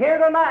making them here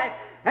tonight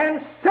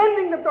and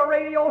sending them to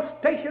radio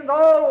stations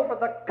all over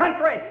the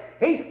country.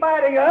 He's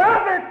fighting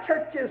other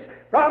churches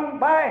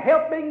by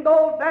helping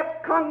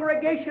that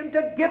congregation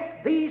to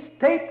get these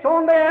tapes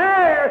on the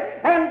air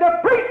and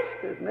to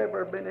preach. There's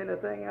never been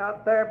anything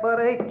out there but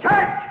a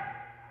church.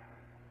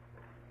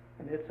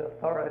 And its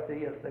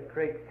authority is the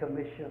Great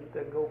Commission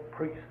to go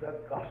preach the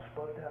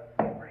gospel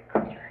to every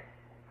creature.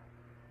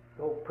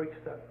 Go preach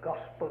the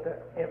gospel to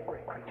every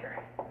creature.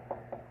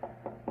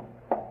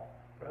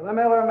 Brother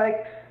Miller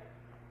makes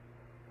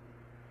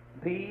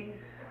these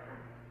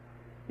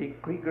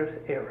egregious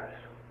errors.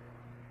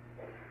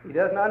 He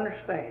doesn't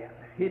understand.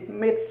 He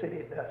admits that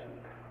he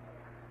doesn't.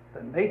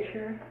 The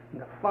nature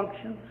and the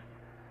functions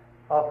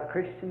of the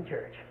Christian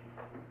church.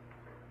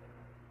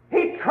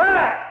 He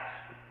tries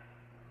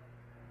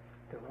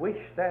to wish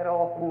that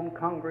on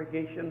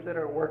congregations that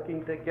are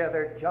working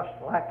together just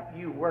like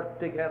you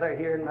worked together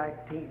here in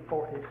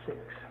 1946.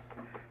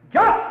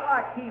 Just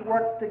like he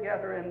worked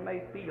together in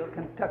Mayfield,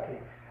 Kentucky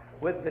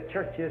with the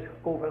churches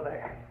over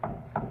there.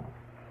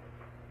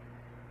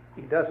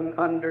 He doesn't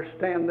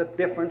understand the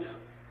difference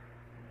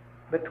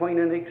between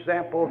an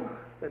example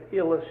that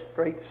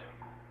illustrates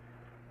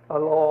a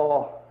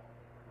law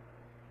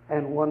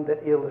and one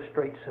that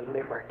illustrates a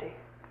liberty.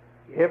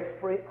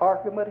 Every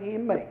argument he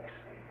makes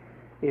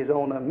is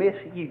on a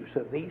misuse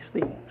of these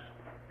things.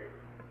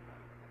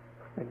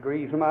 It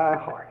grieves my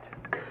heart.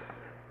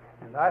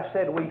 And I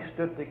said we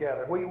stood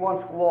together. We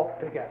once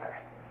walked together.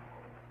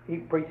 He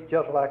preached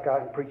just like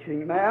I'm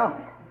preaching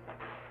now.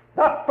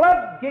 The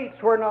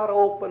floodgates were not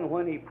open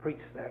when he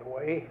preached that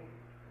way.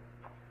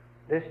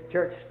 This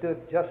church stood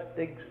just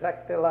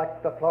exactly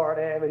like the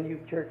Florida Avenue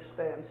church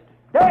stands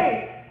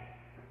today.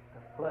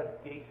 The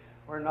floodgates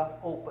were not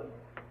open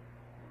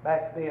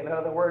back then. In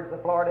other words, the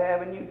Florida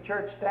Avenue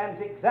church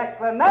stands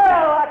exactly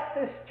now like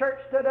this church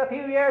stood a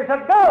few years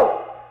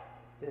ago.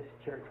 This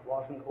church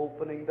wasn't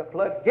opening the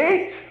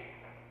floodgates.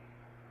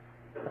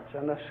 That's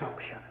an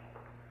assumption.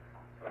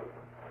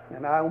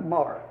 And I'll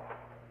marvel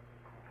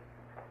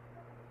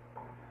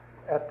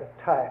at the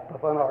type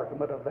of an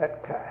argument of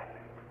that kind.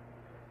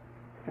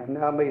 And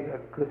now may the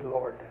good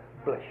Lord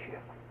bless you.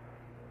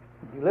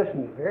 You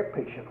listen very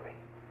patiently.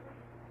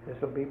 This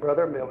will be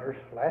Brother Miller's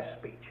last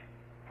speech.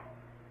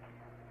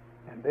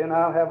 And then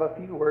I'll have a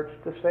few words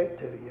to say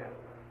to you.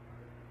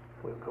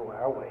 We'll go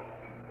our way.